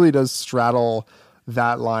 Yeah. So he really does straddle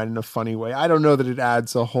that line in a funny way. I don't know that it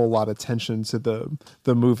adds a whole lot of tension to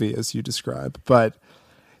the movie as you describe, but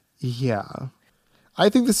yeah. I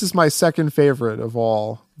think this is my second favorite of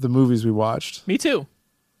all the movies we watched. Me too.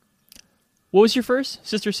 What was your first?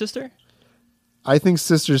 Sister, Sister? I think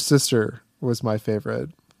Sister, Sister was my favorite.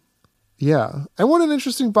 Yeah. And what an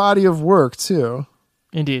interesting body of work, too.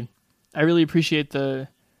 Indeed. I really appreciate the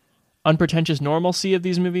unpretentious normalcy of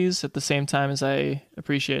these movies at the same time as I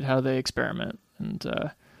appreciate how they experiment. And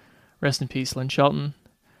rest in peace, Lynn Shelton.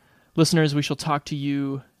 Listeners, we shall talk to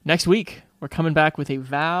you next week. We're coming back with a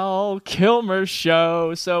Val Kilmer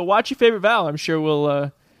show. So watch your favorite Val. I'm sure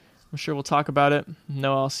we'll talk about it.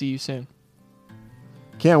 No, I'll see you soon.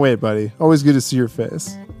 Can't wait, buddy. Always good to see your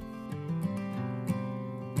face.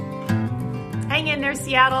 Hang in there,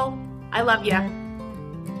 Seattle. I love you.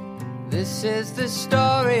 This is the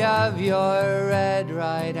story of your red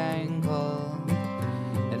right ankle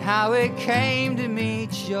and how it came to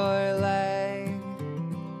meet your leg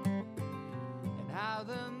and how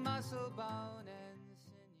the muscle bone